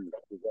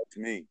 that's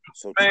me.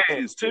 So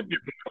man, tip your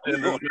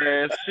bartender,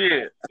 man,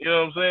 shit, you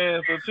know what I'm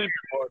saying? So tip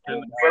your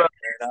bartender.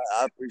 Man,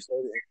 I appreciate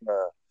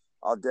it.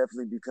 I'll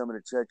definitely be coming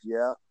to check you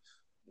out.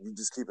 You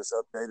just keep us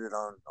updated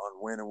on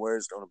when and where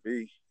it's going to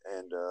be,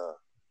 and I'll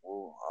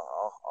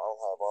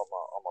have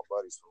all my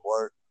buddies from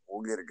work.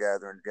 We'll get a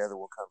gathering together.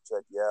 We'll come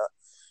check you out.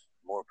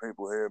 More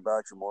people hear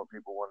about you. More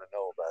people want to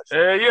know about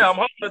you. Yeah, I'm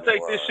hoping to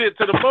take this shit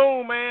to the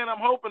moon, man. I'm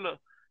hoping to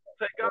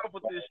take off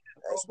with this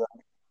shit, bro.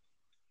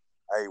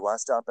 Hey, why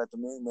stop at the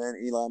moon, man?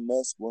 Elon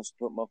Musk wants to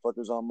put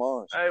motherfuckers on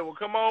Mars. Hey, well,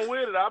 come on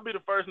with it. I'll be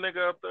the first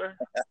nigga up there.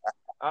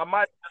 I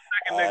might be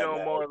the second nigga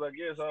on Mars, I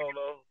guess. I don't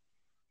know.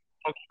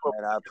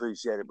 Man, I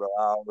appreciate it, bro.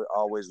 I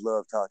always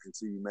love talking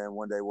to you, man.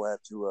 One day we'll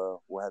have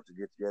to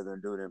get together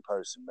and do it in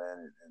person, man,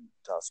 and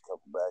toss a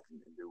couple back and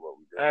do what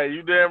we do. Hey,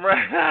 you damn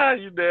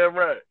right. You damn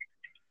right.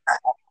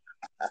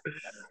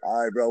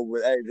 All right, bro.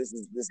 But, hey, this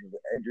is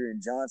Adrian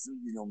Johnson.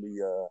 He's gonna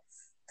be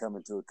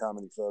coming to a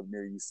comedy club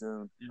near you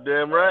soon. You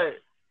damn right.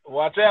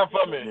 Watch out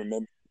for me.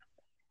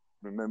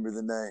 Remember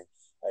the name.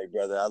 Hey,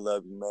 brother, I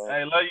love you, man.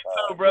 Hey, love you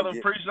too, brother.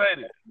 Appreciate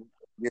it.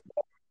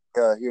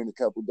 Here in a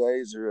couple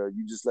days, or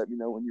you just let me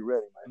know when you're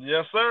ready, man.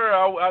 Yes, sir.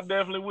 I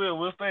definitely will.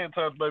 We'll stay in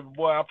touch, baby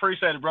boy. I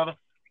appreciate it, brother.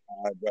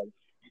 All right, brother.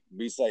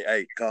 Be safe.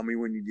 Hey, call me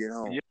when you get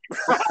home. Yeah.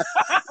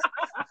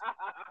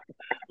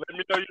 Let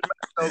me know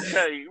you're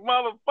okay.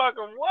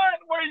 Motherfucker, what?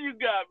 Where you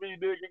got me,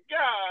 nigga?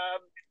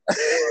 God.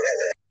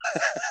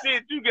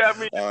 Shit, you got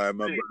me. All right,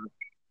 my brother.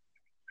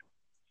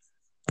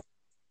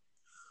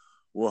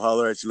 We'll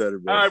holler at you later,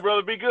 bro. All right,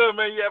 brother. Be good,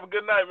 man. You have a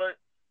good night, man.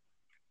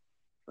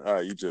 All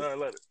right, you too. All right,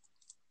 later.